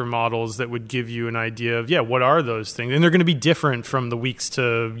factor models that would give you an idea of, what are those things? And they're going to be different from the weeks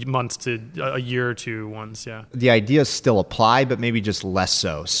to months to a year or two ones, The ideas still apply, but maybe just less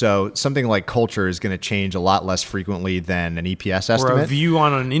so. So something like culture is going to change a lot less frequently than an EPS estimate. Or a view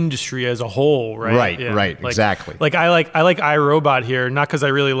on an industry as a whole, right? Right, exactly. I like iRobot here, not because I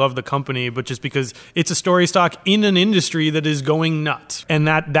really love the company, but just because it's a story stock in an industry that is going nuts. And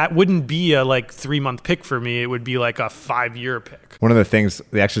that wouldn't be a 3-month pick for me. It would be a 5-year pick. One of the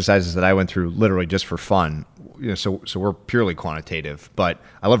exercises that I went through literally just for fun, so we're purely quantitative, but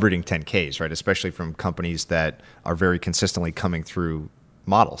I love reading 10Ks, right? Especially from companies that are very consistently coming through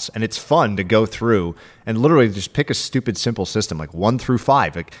models. And it's fun to go through and literally just pick a stupid, simple system, 1 through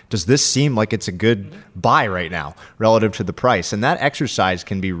 5. Does this seem like it's a good buy right now relative to the price? And that exercise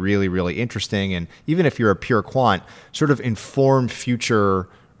can be really, really interesting. And even if you're a pure quant, sort of inform future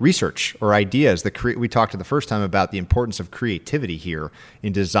research or ideas. We talked the first time about the importance of creativity here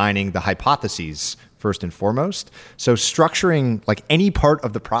in designing the hypotheses first and foremost. So structuring any part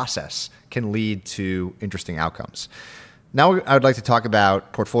of the process can lead to interesting outcomes. Now I would like to talk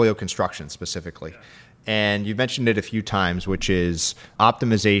about portfolio construction specifically. And you mentioned it a few times, which is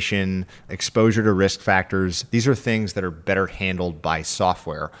optimization, exposure to risk factors. These are things that are better handled by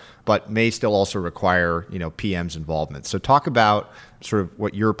software, but may still also require, PM's involvement. So talk about sort of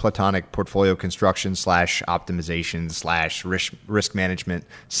what your platonic portfolio construction / optimization / risk management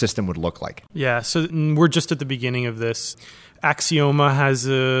system would look like. Yeah. So we're just at the beginning of this. Axioma has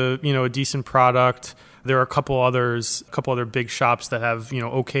a decent product. There are a couple other big shops that have,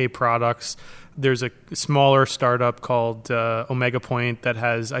 okay products. There's a smaller startup called Omega Point that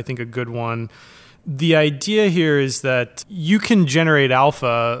has, I think, a good one. The idea here is that you can generate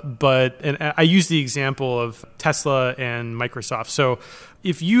alpha, and I use the example of Tesla and Microsoft. So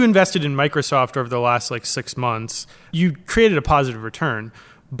if you invested in Microsoft over the last 6 months, you created a positive return,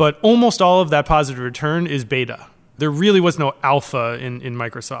 but almost all of that positive return is beta. There really was no alpha in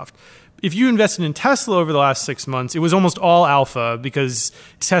Microsoft. If you invested in Tesla over the last 6 months, it was almost all alpha because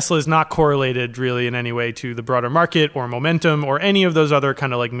Tesla is not correlated really in any way to the broader market or momentum or any of those other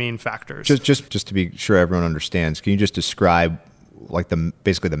kind of main factors. Just to be sure everyone understands, can you just describe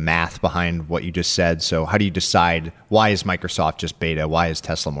basically the math behind what you just said? So how do you decide why is Microsoft just beta? Why is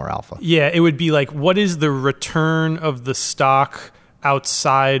Tesla more alpha? Yeah, it would be what is the return of the stock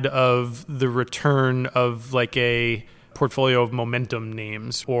outside of the return of a portfolio of momentum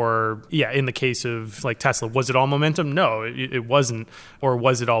names? Or in the case of Tesla, was it all momentum? No, it wasn't. Or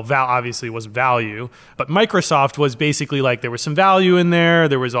was it all obviously it was value. But Microsoft was basically there was some value in there.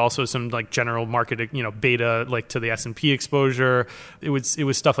 There was also some general market, beta to the S&P exposure. It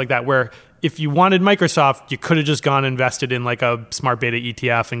was stuff like that where if you wanted Microsoft, you could have just gone and invested in a smart beta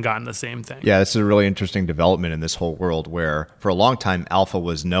ETF and gotten the same thing. Yeah, this is a really interesting development in this whole world where for a long time, alpha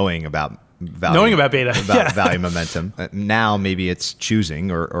was knowing about value, knowing about beta, value momentum. Now maybe it's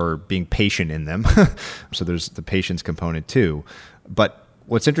choosing or being patient in them. So there's the patience component too. But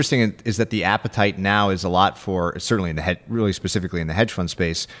what's interesting is that the appetite now is a lot for, certainly really specifically in the hedge fund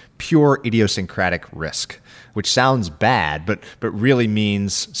space, pure idiosyncratic risk, which sounds bad, but really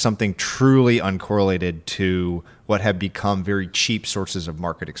means something truly uncorrelated to what have become very cheap sources of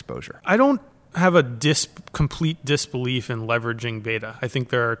market exposure. I don't have a complete disbelief in leveraging beta. I think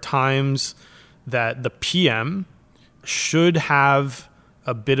there are times that the PM should have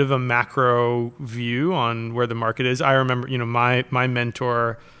a bit of a macro view on where the market is. I remember, my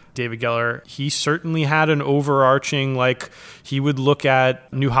mentor, David Geller, he certainly had an overarching, he would look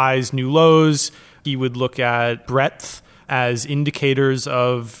at new highs, new lows. He would look at breadth as indicators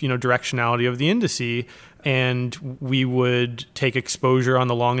of, directionality of the indice. And we would take exposure on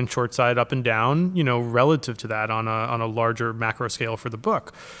the long and short side up and down, relative to that on a larger macro scale for the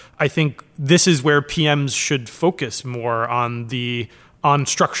book. I think this is where PMs should focus more on the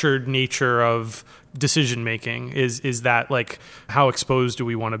unstructured nature of decision making. Is that how exposed do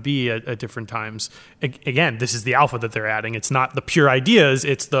we want to be at different times? Again, this is the alpha that they're adding. It's not the pure ideas,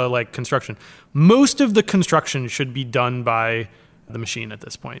 it's the construction. Most of the construction should be done by the machine at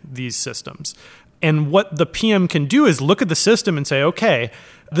this point, these systems. And what the PM can do is look at the system and say, okay,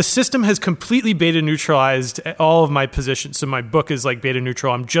 the system has completely beta neutralized all of my positions. So my book is beta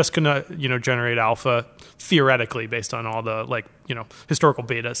neutral. I'm just going to, generate alpha theoretically based on all the historical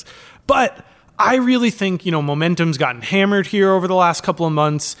betas. But I really think, momentum's gotten hammered here over the last couple of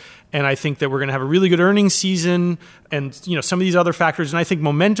months. And I think that we're going to have a really good earnings season and, some of these other factors. And I think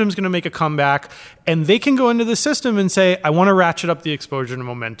momentum's going to make a comeback. And they can go into the system and say, I want to ratchet up the exposure to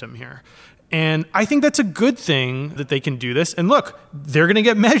momentum here. And I think that's a good thing that they can do this. And look, they're going to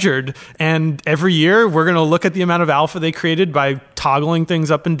get measured. And every year, we're going to look at the amount of alpha they created by toggling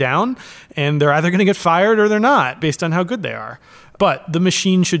things up and down. And they're either going to get fired or they're not, based on how good they are. But the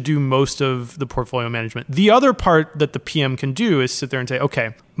machine should do most of the portfolio management. The other part that the PM can do is sit there and say,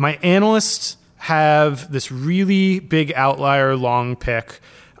 okay, my analysts have this really big outlier long pick.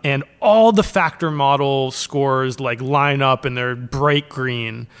 And all the factor model scores line up and they're bright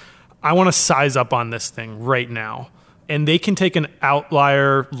green. I want to size up on this thing right now. And they can take an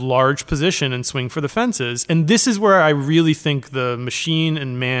outlier large position and swing for the fences. And this is where I really think the machine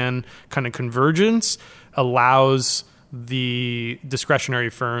and man kind of convergence allows the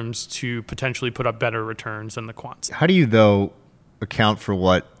discretionary firms to potentially put up better returns than the quants. How do you, though, account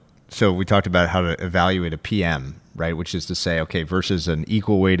for so we talked about how to evaluate a PM, right? Which is to say, okay, versus an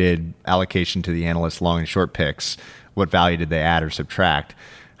equal weighted allocation to the analyst long and short picks, what value did they add or subtract?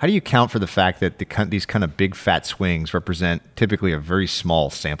 How do you account for the fact that these kind of big fat swings represent typically a very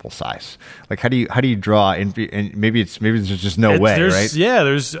small sample size? How do you draw? And maybe there's just no way, right? Yeah,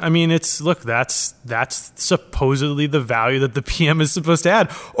 that's supposedly the value that the PM is supposed to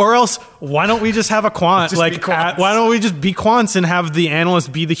add. Or else, why don't we just have a quant? Why don't we just be quants and have the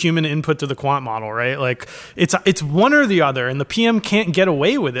analyst be the human input to the quant model, right? It's one or the other, and the PM can't get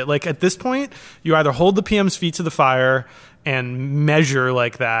away with it. At this point, you either hold the PM's feet to the fire and measure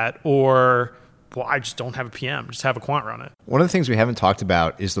like that, or, well, I just don't have a PM, just have a quant run it. One of the things we haven't talked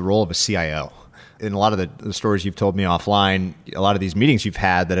about is the role of a CIO. In a lot of the stories you've told me offline, a lot of these meetings you've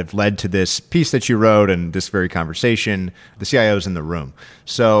had that have led to this piece that you wrote and this very conversation, the CIO's in the room.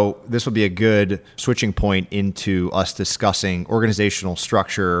 So this will be a good switching point into us discussing organizational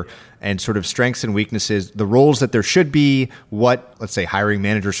structure and sort of strengths and weaknesses, the roles that there should be, what, let's say, hiring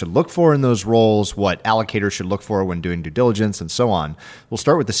managers should look for in those roles, what allocators should look for when doing due diligence, and so on. We'll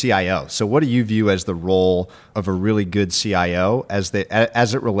start with the CIO. So what do you view as the role of a really good CIO as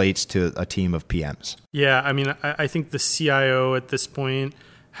it relates to a team of PMs? Yeah, I mean, I think the CIO at this point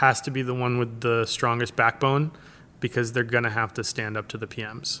has to be the one with the strongest backbone, because they're going to have to stand up to the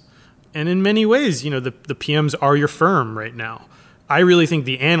PMs. And in many ways, the PMs are your firm right now. I really think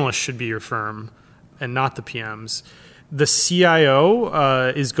the analysts should be your firm and not the PMs. The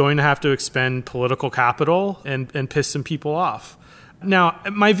CIO is going to have to expend political capital and piss some people off. Now,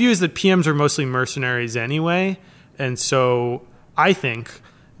 my view is that PMs are mostly mercenaries anyway. And so I think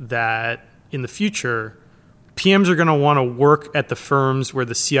that in the future, PMs are going to want to work at the firms where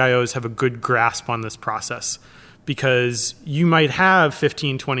the CIOs have a good grasp on this process. Because you might have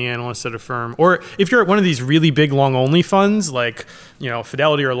 15, 20 analysts at a firm. Or if you're at one of these really big long-only funds, like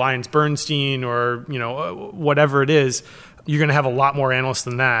Fidelity or AllianceBernstein or whatever it is, you're going to have a lot more analysts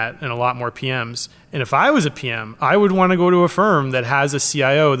than that and a lot more PMs. And if I was a PM, I would want to go to a firm that has a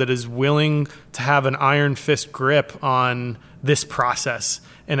CIO that is willing to have an iron fist grip on this process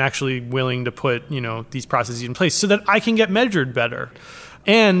and actually willing to put these processes in place so that I can get measured better.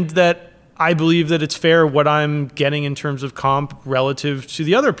 And that I believe that it's fair what I'm getting in terms of comp relative to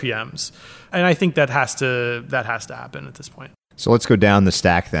the other PMs. And I think that has to happen at this point. So let's go down the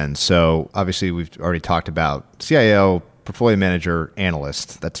stack then. So obviously we've already talked about CIO, portfolio manager,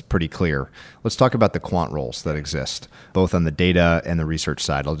 analyst. That's pretty clear. Let's talk about the quant roles that exist, both on the data and the research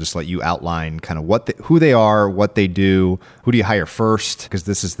side. I'll just let you outline kind of who they are, what they do, who do you hire first, because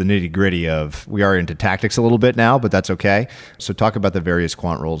this is the nitty gritty of, we are into tactics a little bit now, but that's okay. So talk about the various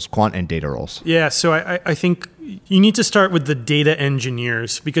quant roles, quant and data roles. Yeah, so I think you need to start with the data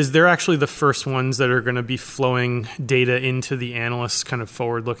engineers, because they're actually the first ones that are going to be flowing data into the analyst's kind of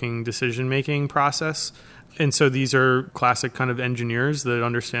forward-looking decision-making process. And so these are classic kind of engineers that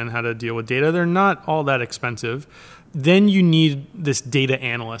understand how to deal with data. They're not all that expensive. Then you need this data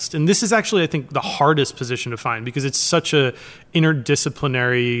analyst. And this is actually, I think, the hardest position to find because it's such a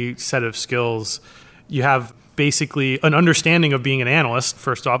interdisciplinary set of skills. You have basically an understanding of being an analyst,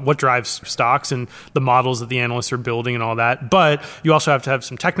 first off, what drives stocks and the models that the analysts are building and all that. But you also have to have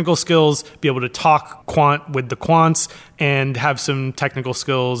some technical skills, be able to talk quant with the quants, and have some technical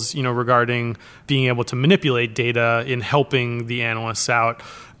skills, regarding being able to manipulate data in helping the analysts out.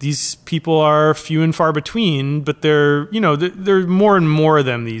 These people are few and far between, but there are more and more of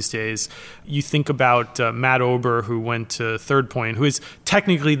them these days. You think about Matt Ober, who went to Third Point, who is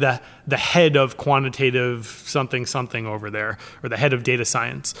technically the head of quantitative something over there, or the head of data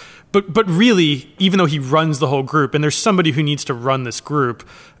science. But really, even though he runs the whole group, and there's somebody who needs to run this group,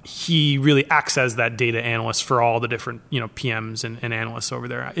 he really acts as that data analyst for all the different PMs and analysts over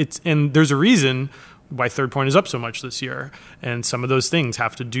there. And there's a reason why Third Point is up so much this year. And some of those things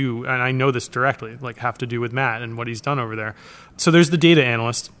have to do, and I know this directly, have to do with Matt and what he's done over there. So there's the data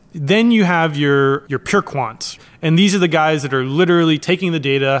analyst. Then you have your pure quants. And these are the guys that are literally taking the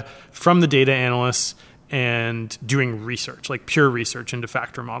data from the data analysts and doing research, like pure research into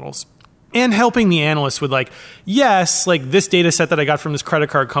factor models. And helping the analysts with yes, this data set that I got from this credit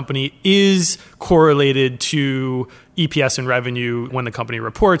card company is correlated to EPS and revenue when the company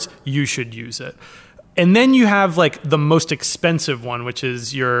reports. You should use it. And then you have the most expensive one, which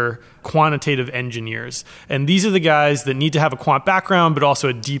is your quantitative engineers. And these are the guys that need to have a quant background, but also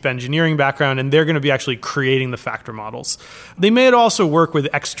a deep engineering background. And they're going to be actually creating the factor models. They may also work with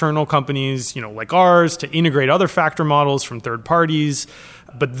external companies, like ours, to integrate other factor models from third parties.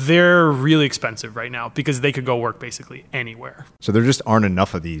 But they're really expensive right now because they could go work basically anywhere. So there just aren't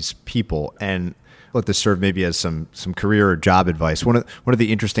enough of these people. And let this serve maybe as some career or job advice. One of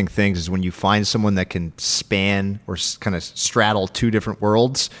the interesting things is when you find someone that can span or kind of straddle two different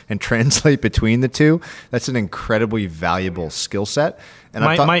worlds and translate between the two, that's an incredibly valuable skill set. And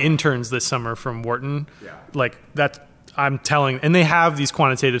my interns this summer from Wharton, I'm telling, and they have these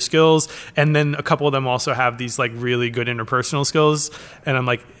quantitative skills, and then a couple of them also have these really good interpersonal skills. And I'm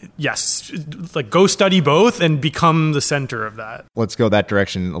yes, go study both and become the center of that. Let's go that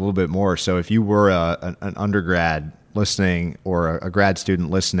direction a little bit more. So if you were an undergrad listening or a grad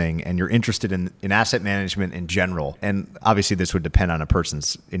student listening, and you're interested in asset management in general, and obviously this would depend on a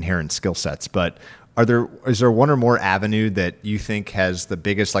person's inherent skill sets, but is there one or more avenue that you think has the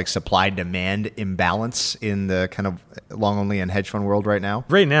biggest supply-demand imbalance in the kind of long-only and hedge fund world right now?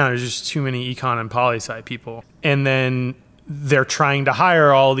 Right now, there's just too many econ and poli-sci people. And then they're trying to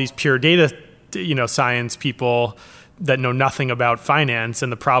hire all these pure data science people. that know nothing about finance.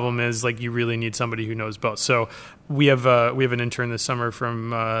 And the problem is, like, you really need somebody who knows both. So we have an intern this summer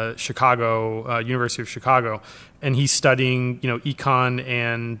from Chicago, University of Chicago, and he's studying, econ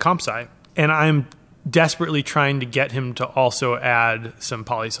and comp sci. And I'm desperately trying to get him to also add some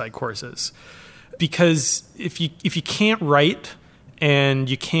poli-sci courses, because if you can't write and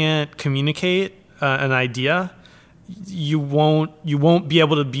you can't communicate an idea, you won't be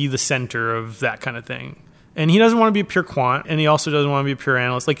able to be the center of that kind of thing. And he doesn't want to be a pure quant, and he also doesn't want to be a pure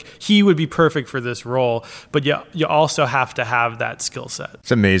analyst. Like, he would be perfect for this role, but you also have to have that skill set.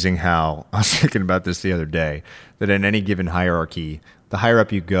 It's amazing how, I was thinking about this the other day, that in any given hierarchy, the higher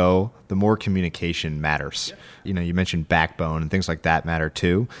up you go, the more communication matters. Yeah. You mentioned backbone and things like that matter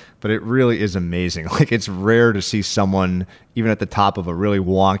too, but it really is amazing. Like, it's rare to see someone, even at the top of a really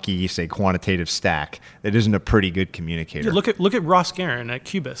wonky, say, quantitative stack, that isn't a pretty good communicator. Yeah, look at Ross Guerin at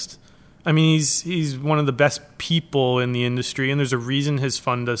Cubist. I mean, he's one of the best people in the industry, and there's a reason his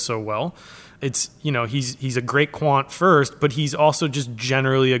fund does so well. It's, he's a great quant first, but he's also just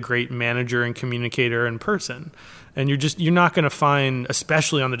generally a great manager and communicator and person. And you're not going to find,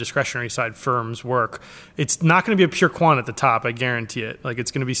 especially on the discretionary side, firms work. It's not going to be a pure quant at the top, I guarantee it. Like,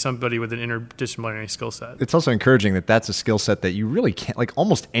 it's going to be somebody with an interdisciplinary skill set. It's also encouraging that that's a skill set that you really can't, like,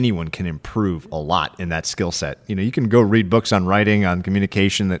 almost anyone can improve a lot in that skill set. You can go read books on writing, on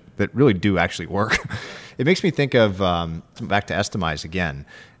communication that really do actually work. It makes me think of, back to Estimize again,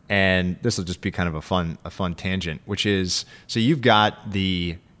 and this will just be kind of a fun tangent, which is, so you've got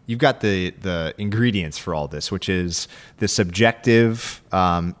the ingredients for all this, which is the subjective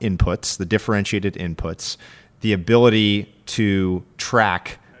inputs, the differentiated inputs, the ability to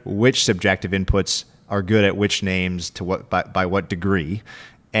track which subjective inputs are good at which names to what by what degree,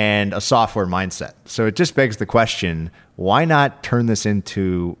 and a software mindset. So it just begs the question, why not turn this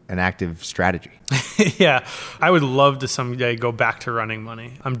into an active strategy? Yeah, I would love to someday go back to running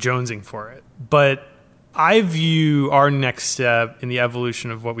money. I'm jonesing for it. But I view our next step in the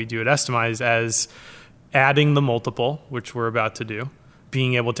evolution of what we do at Estimize as adding the multiple, which we're about to do,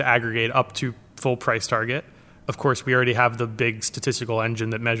 being able to aggregate up to full price target. Of course, we already have the big statistical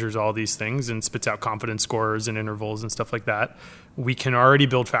engine that measures all these things and spits out confidence scores and intervals and stuff like that. We can already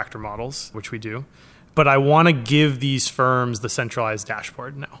build factor models, which we do. But I want to give these firms the centralized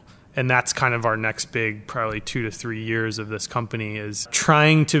dashboard now. And that's kind of our next big, probably 2 to 3 years of this company, is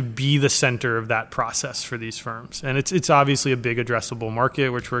trying to be the center of that process for these firms. And it's obviously a big addressable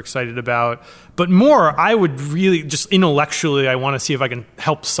market, which we're excited about. But more, I would really just intellectually, I want to see if I can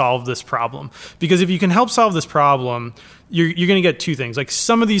help solve this problem. Because if you can help solve this problem, you're going to get two things. Like,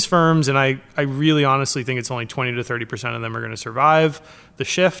 some of these firms, and I really honestly think it's only 20 to 30% of them are going to survive the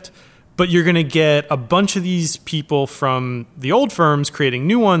shift. But you're going to get a bunch of these people from the old firms creating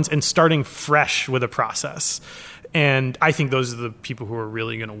new ones and starting fresh with a process. And I think those are the people who are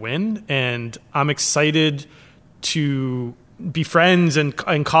really going to win. And I'm excited to be friends and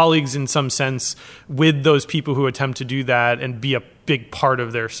colleagues in some sense with those people who attempt to do that and be a big part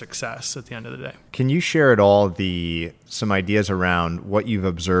of their success at the end of the day. Can you share at all some ideas around what you've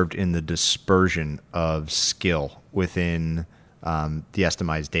observed in the dispersion of skill within the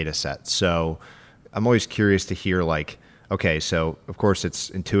Estimize data set? So I'm always curious to hear, like, okay, so of course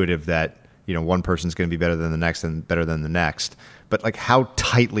it's intuitive that, one person's going to be better than the next and better than the next, but like, how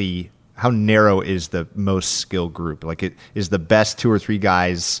narrow is the most skill group? Like, is the best 2 or 3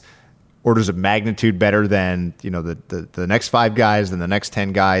 guys orders of magnitude better than, the next 5 guys, than the next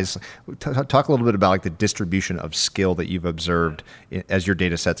 10 guys? Talk a little bit about, like, the distribution of skill that you've observed as your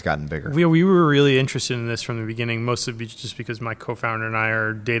data set's gotten bigger. We were really interested in this from the beginning, mostly just because my co-founder and I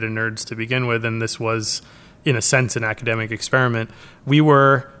are data nerds to begin with, and this was, in a sense, an academic experiment. We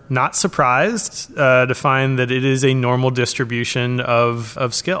were not surprised to find that it is a normal distribution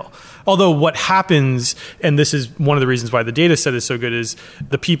of skill. Although what happens, and this is one of the reasons why the data set is so good, is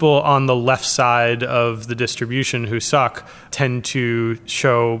the people on the left side of the distribution who suck tend to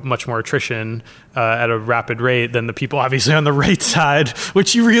show much more attrition at a rapid rate than the people obviously on the right side,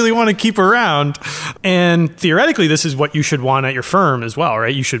 which you really want to keep around. And theoretically, this is what you should want at your firm as well,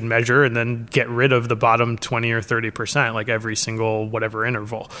 right? You should measure and then get rid of the bottom 20 or 30%, like every single whatever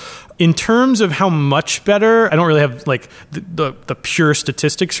interval. In terms of how much better, I don't really have like the pure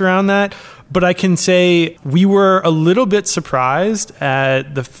statistics around that, but I can say we were a little bit surprised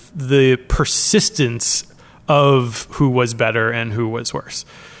at the persistence of who was better and who was worse.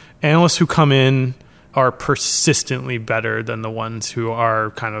 Analysts who come in are persistently better than the ones who are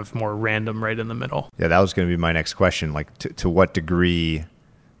kind of more random right in the middle. Yeah, that was going to be my next question. Like, to what degree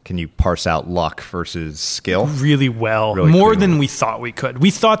Can you parse out luck versus skill? Really well. Really more clearly. than we thought we could.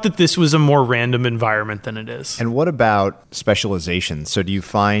 We thought that this was a more random environment than it is. And what about specialization? So do you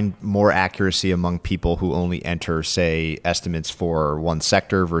find more accuracy among people who only enter, say, estimates for one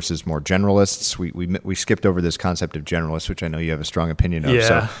sector versus more generalists? We skipped over this concept of generalists, which I know you have a strong opinion of. Yeah.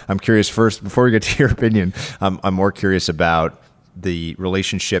 So I'm curious first, before we get to your opinion, I'm more curious about the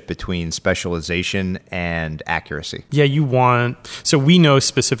relationship between specialization and accuracy. Yeah, so we know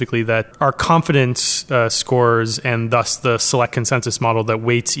specifically that our confidence scores and thus the select consensus model that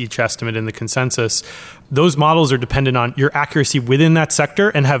weights each estimate in the consensus, those models are dependent on your accuracy within that sector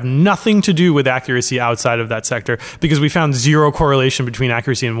and have nothing to do with accuracy outside of that sector, because we found zero correlation between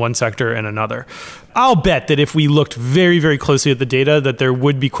accuracy in one sector and another. I'll bet that if we looked very, very closely at the data, that there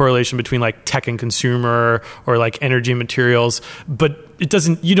would be correlation between like tech and consumer or like energy and materials, but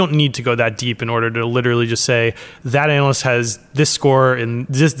you don't need to go that deep in order to literally just say that analyst has this score and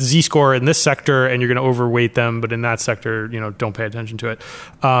this Z score in this sector and you're going to overweight them, but in that sector, don't pay attention to it.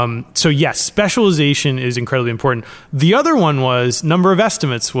 So yes, specialization is incredibly important. The other one was number of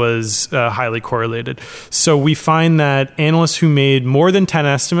estimates was highly correlated. So we find that analysts who made more than 10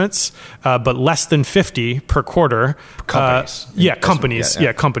 estimates, but less than 50 per quarter, companies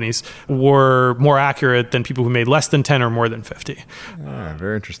were more accurate than people who made less than 10 or more than 50.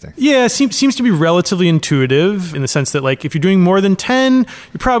 Very interesting. Yeah, it seems to be relatively intuitive in the sense that like if you're doing more than 10, you're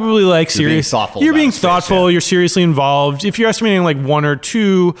probably like serious. You're being thoughtful. You're seriously involved. If you're estimating like 1 or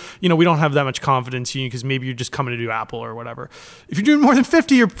 2, we don't have that much confidence in you because maybe you're just coming to do Apple or whatever. If you're doing more than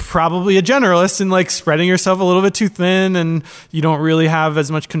 50, you're probably a generalist and like spreading yourself a little bit too thin, and you don't really have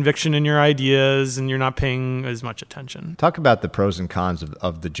as much conviction in your ideas, and you're not paying as much attention. Talk about the pros and cons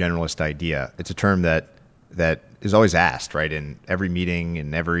of the generalist idea. It's a term that is always asked, right? In every meeting,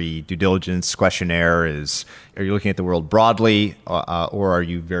 in every due diligence questionnaire are you looking at the world broadly, or are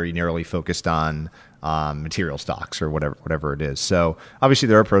you very narrowly focused on material stocks or whatever it is? So obviously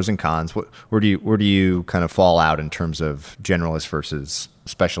there are pros and cons. Where do you kind of fall out in terms of generalist versus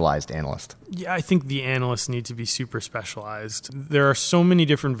specialized analyst? Yeah, I think the analysts need to be super specialized. There are so many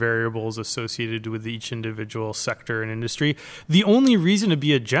different variables associated with each individual sector and industry. The only reason to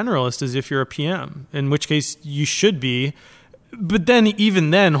be a generalist is if you're a PM, in which case you should be. But then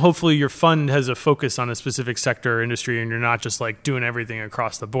even then, hopefully your fund has a focus on a specific sector or industry and you're not just like doing everything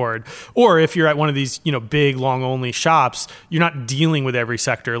across the board. Or if you're at one of these, big long only shops, you're not dealing with every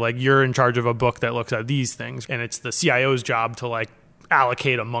sector. Like you're in charge of a book that looks at these things, and it's the CIO's job to like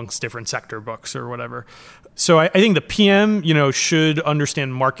allocate amongst different sector books or whatever. So I think the PM, should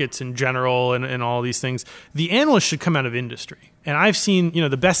understand markets in general and all these things. The analyst should come out of industry. And I've seen,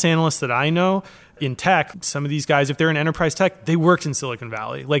 the best analysts that I know in tech, some of these guys, if they're in enterprise tech, they worked in Silicon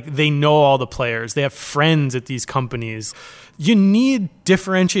Valley. Like they know all the players. They have friends at these companies. You need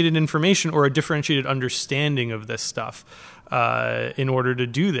differentiated information or a differentiated understanding of this stuff in order to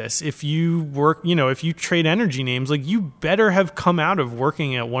do this. If you work, if you trade energy names, like you better have come out of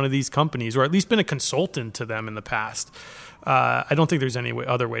working at one of these companies or at least been a consultant to them in the past. I don't think there's any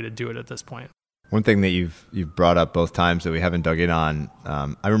other way to do it at this point. One thing that you've brought up both times that we haven't dug in on,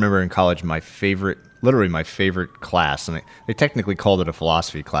 I remember in college my favorite class, and they technically called it a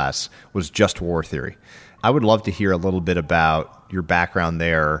philosophy class, was just war theory. I would love to hear a little bit about your background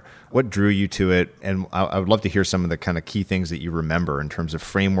there, what drew you to it, and I would love to hear some of the kind of key things that you remember in terms of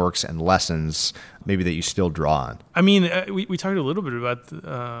frameworks and lessons maybe that you still draw on. I mean, we talked a little bit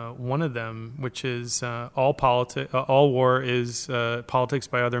about one of them, which is all war is politics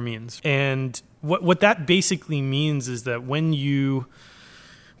by other means. And what that basically means is that when you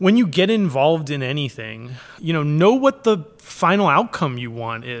get involved in anything, know what the final outcome you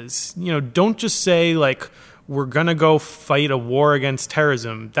want is. Don't just say like, we're going to go fight a war against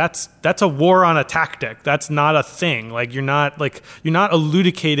terrorism. That's a war on a tactic. That's not a thing. Like you're not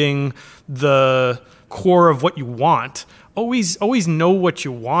elucidating the core of what you want. Always know what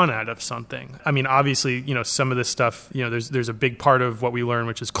you want out of something. I mean, obviously, some of this stuff, there's a big part of what we learn,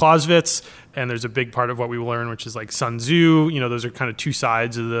 which is Clausewitz, and there's a big part of what we learn, which is like Sun Tzu. Those are kind of two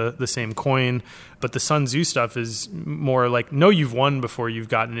sides of the same coin. But the Sun Tzu stuff is more like, know you've won before you've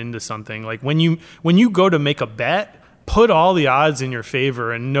gotten into something. Like when you go to make a bet, put all the odds in your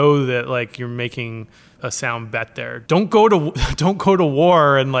favor and know that like you're making a sound bet there. Don't go to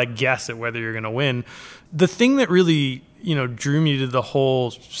war and like guess at whether you're going to win. The thing that really drew me to the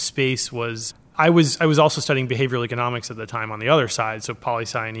whole space was I was also studying behavioral economics at the time on the other side, so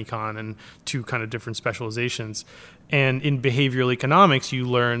poli-sci and econ, and two kind of different specializations. And in behavioral economics, you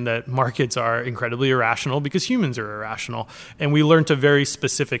learn that markets are incredibly irrational because humans are irrational. And we learned a very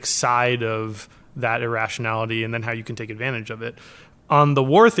specific side of that irrationality and then how you can take advantage of it. On the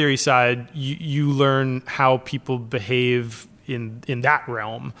war theory side, you learn how people behave in that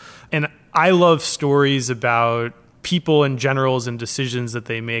realm. And I love stories about people and generals and decisions that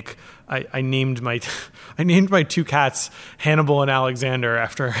they make. I named my two cats Hannibal and Alexander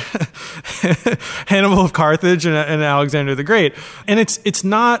after Hannibal of Carthage and Alexander the Great. And it's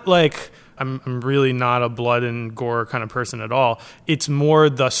not like I'm really not a blood and gore kind of person at all. It's more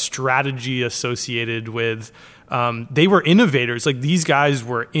the strategy associated with. They were innovators. Like, these guys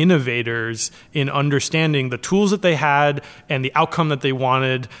were innovators in understanding the tools that they had and the outcome that they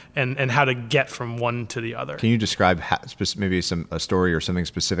wanted, and how to get from one to the other. Can you describe maybe a story or something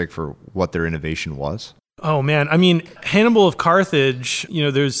specific for what their innovation was? Oh man, I mean, Hannibal of Carthage,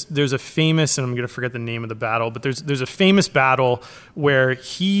 there's a famous, and I'm going to forget the name of the battle, but there's a famous battle where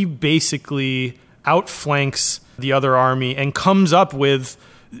he basically outflanks the other army and comes up with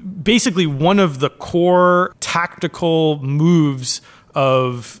basically one of the core tactical moves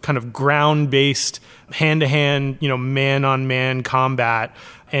of kind of ground-based, hand-to-hand, man-on-man combat,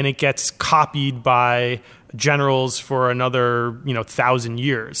 and it gets copied by generals for another, 1,000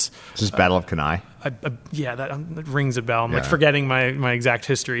 years. This is Battle of Cannae. That rings a bell. I'm like forgetting my exact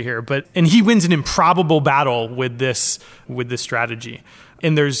history here, and he wins an improbable battle with this strategy.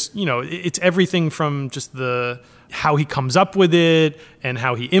 And there's, it's everything from just how he comes up with it and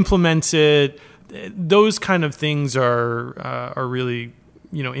how he implements it. Those kind of things are really,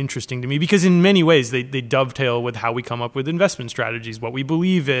 interesting to me, because in many ways they dovetail with how we come up with investment strategies, what we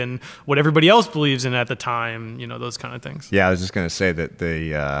believe in, what everybody else believes in at the time, those kind of things. Yeah, I was just going to say that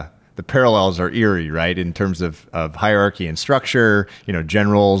the parallels are eerie, right? In terms of hierarchy and structure,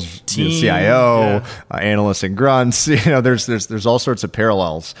 generals, team, CIO, analysts and grunts, there's all sorts of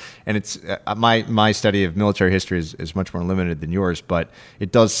parallels. And it's my study of military history is much more limited than yours, but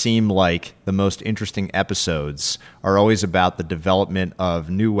it does seem like the most interesting episodes are always about the development of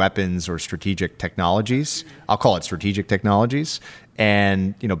new weapons or strategic technologies. I'll call it strategic technologies.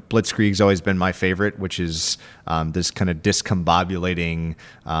 And, Blitzkrieg's always been my favorite, which is this kind of discombobulating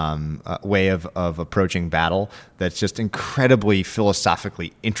way of approaching battle that's just incredibly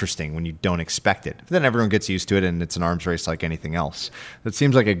philosophically interesting when you don't expect it. But then everyone gets used to it, and it's an arms race like anything else. It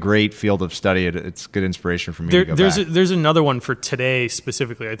seems like a great field of study. It's good inspiration for me to go back. There's another one for today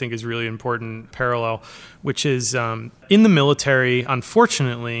specifically I think is really important parallel, which is in the military,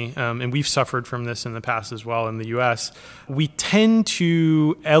 unfortunately, and we've suffered from this in the past as well in the U.S., we tend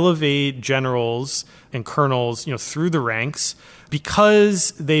to elevate generals and colonels, through the ranks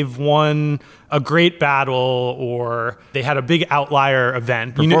because they've won a great battle or they had a big outlier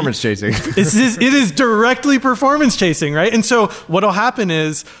event. Performance chasing. It is directly performance chasing, right? And so what'll happen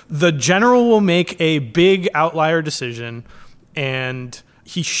is the general will make a big outlier decision, and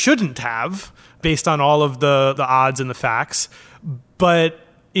he shouldn't have, based on all of the odds and the facts, but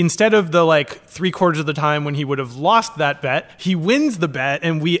instead of the 3/4 of the time when he would have lost that bet, he wins the bet,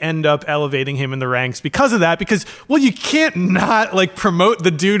 and we end up elevating him in the ranks because of that. Because, well, you can't not promote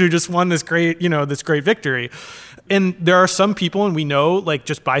the dude who just won this great victory. And there are some people, and we know,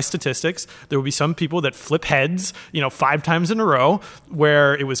 just by statistics, there will be some people that flip heads, 5 times in a row,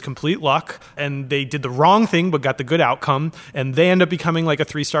 where it was complete luck, and they did the wrong thing but got the good outcome, and they end up becoming a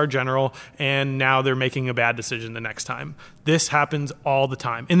 3-star general, and now they're making a bad decision the next time. This happens all the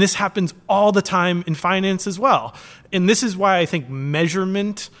time. And this happens all the time in finance as well. And this is why I think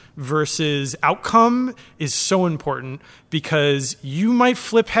measurement versus outcome is so important, because you might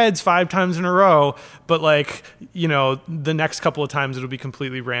flip heads 5 times in a row, but the next couple of times it'll be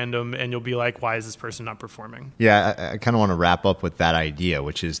completely random, and you'll be like, why is this person not performing? Yeah, I kind of want to wrap up with that idea,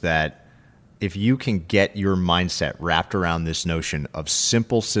 which is that if you can get your mindset wrapped around this notion of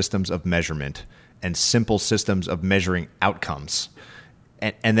simple systems of measurement and simple systems of measuring outcomes,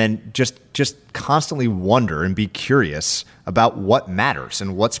 and then just constantly wonder and be curious about what matters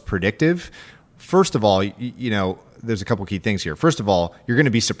and what's predictive. First of all, there's a couple key things here. First of all, you're going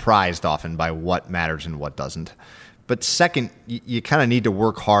to be surprised often by what matters and what doesn't. But second, you kind of need to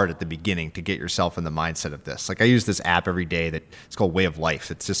work hard at the beginning to get yourself in the mindset of this. I use this app every day it's called Way of Life.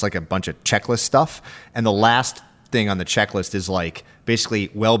 It's just a bunch of checklist stuff. And the last thing on the checklist is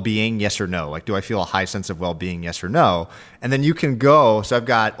basically well-being, yes or no. Do I feel a high sense of well-being, yes or no? And then you can go, so I've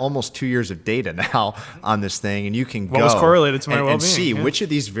got almost 2 years of data now on this thing, and you can go was correlated to my well-being, and see which of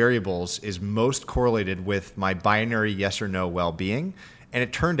these variables is most correlated with my binary yes or no well-being, And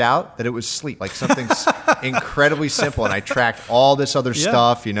it turned out that it was sleep, like something incredibly simple. And I tracked all this other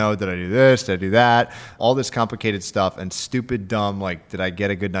stuff, did I do this, did I do that, all this complicated stuff, and stupid, dumb, like, did I get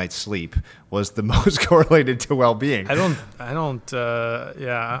a good night's sleep was the most correlated to well-being. I'm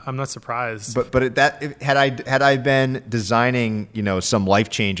not surprised. But had I been designing, some life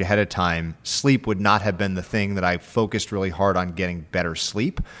change ahead of time, sleep would not have been the thing that I focused really hard on getting better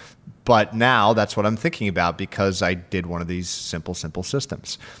sleep. But now that's what I'm thinking about because I did one of these simple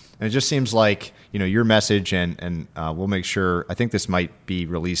systems. And it just seems like, your message and we'll make sure, I think this might be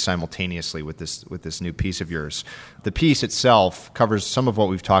released simultaneously with this new piece of yours. The piece itself covers some of what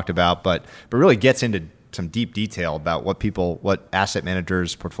we've talked about, but really gets into some deep detail about what asset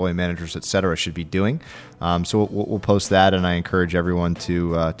managers, portfolio managers, et cetera, should be doing. So we'll post that, and I encourage everyone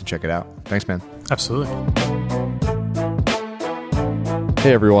to check it out. Thanks, man. Absolutely.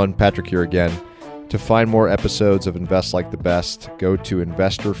 Hey everyone, Patrick here again. To find more episodes of Invest Like the Best, go to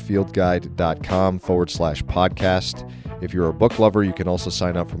investorfieldguide.com/podcast. If you're a book lover, you can also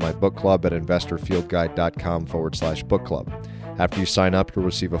sign up for my book club at investorfieldguide.com/book club. After you sign up, you'll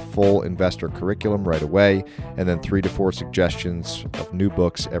receive a full investor curriculum right away, and then 3 to 4 suggestions of new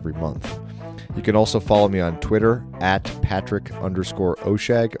books every month. You can also follow me on Twitter at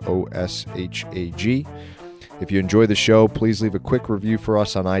Patrick_Oshag, OSHAG. If you enjoy the show, please leave a quick review for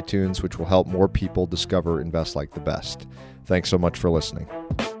us on iTunes, which will help more people discover Invest Like the Best. Thanks so much for listening.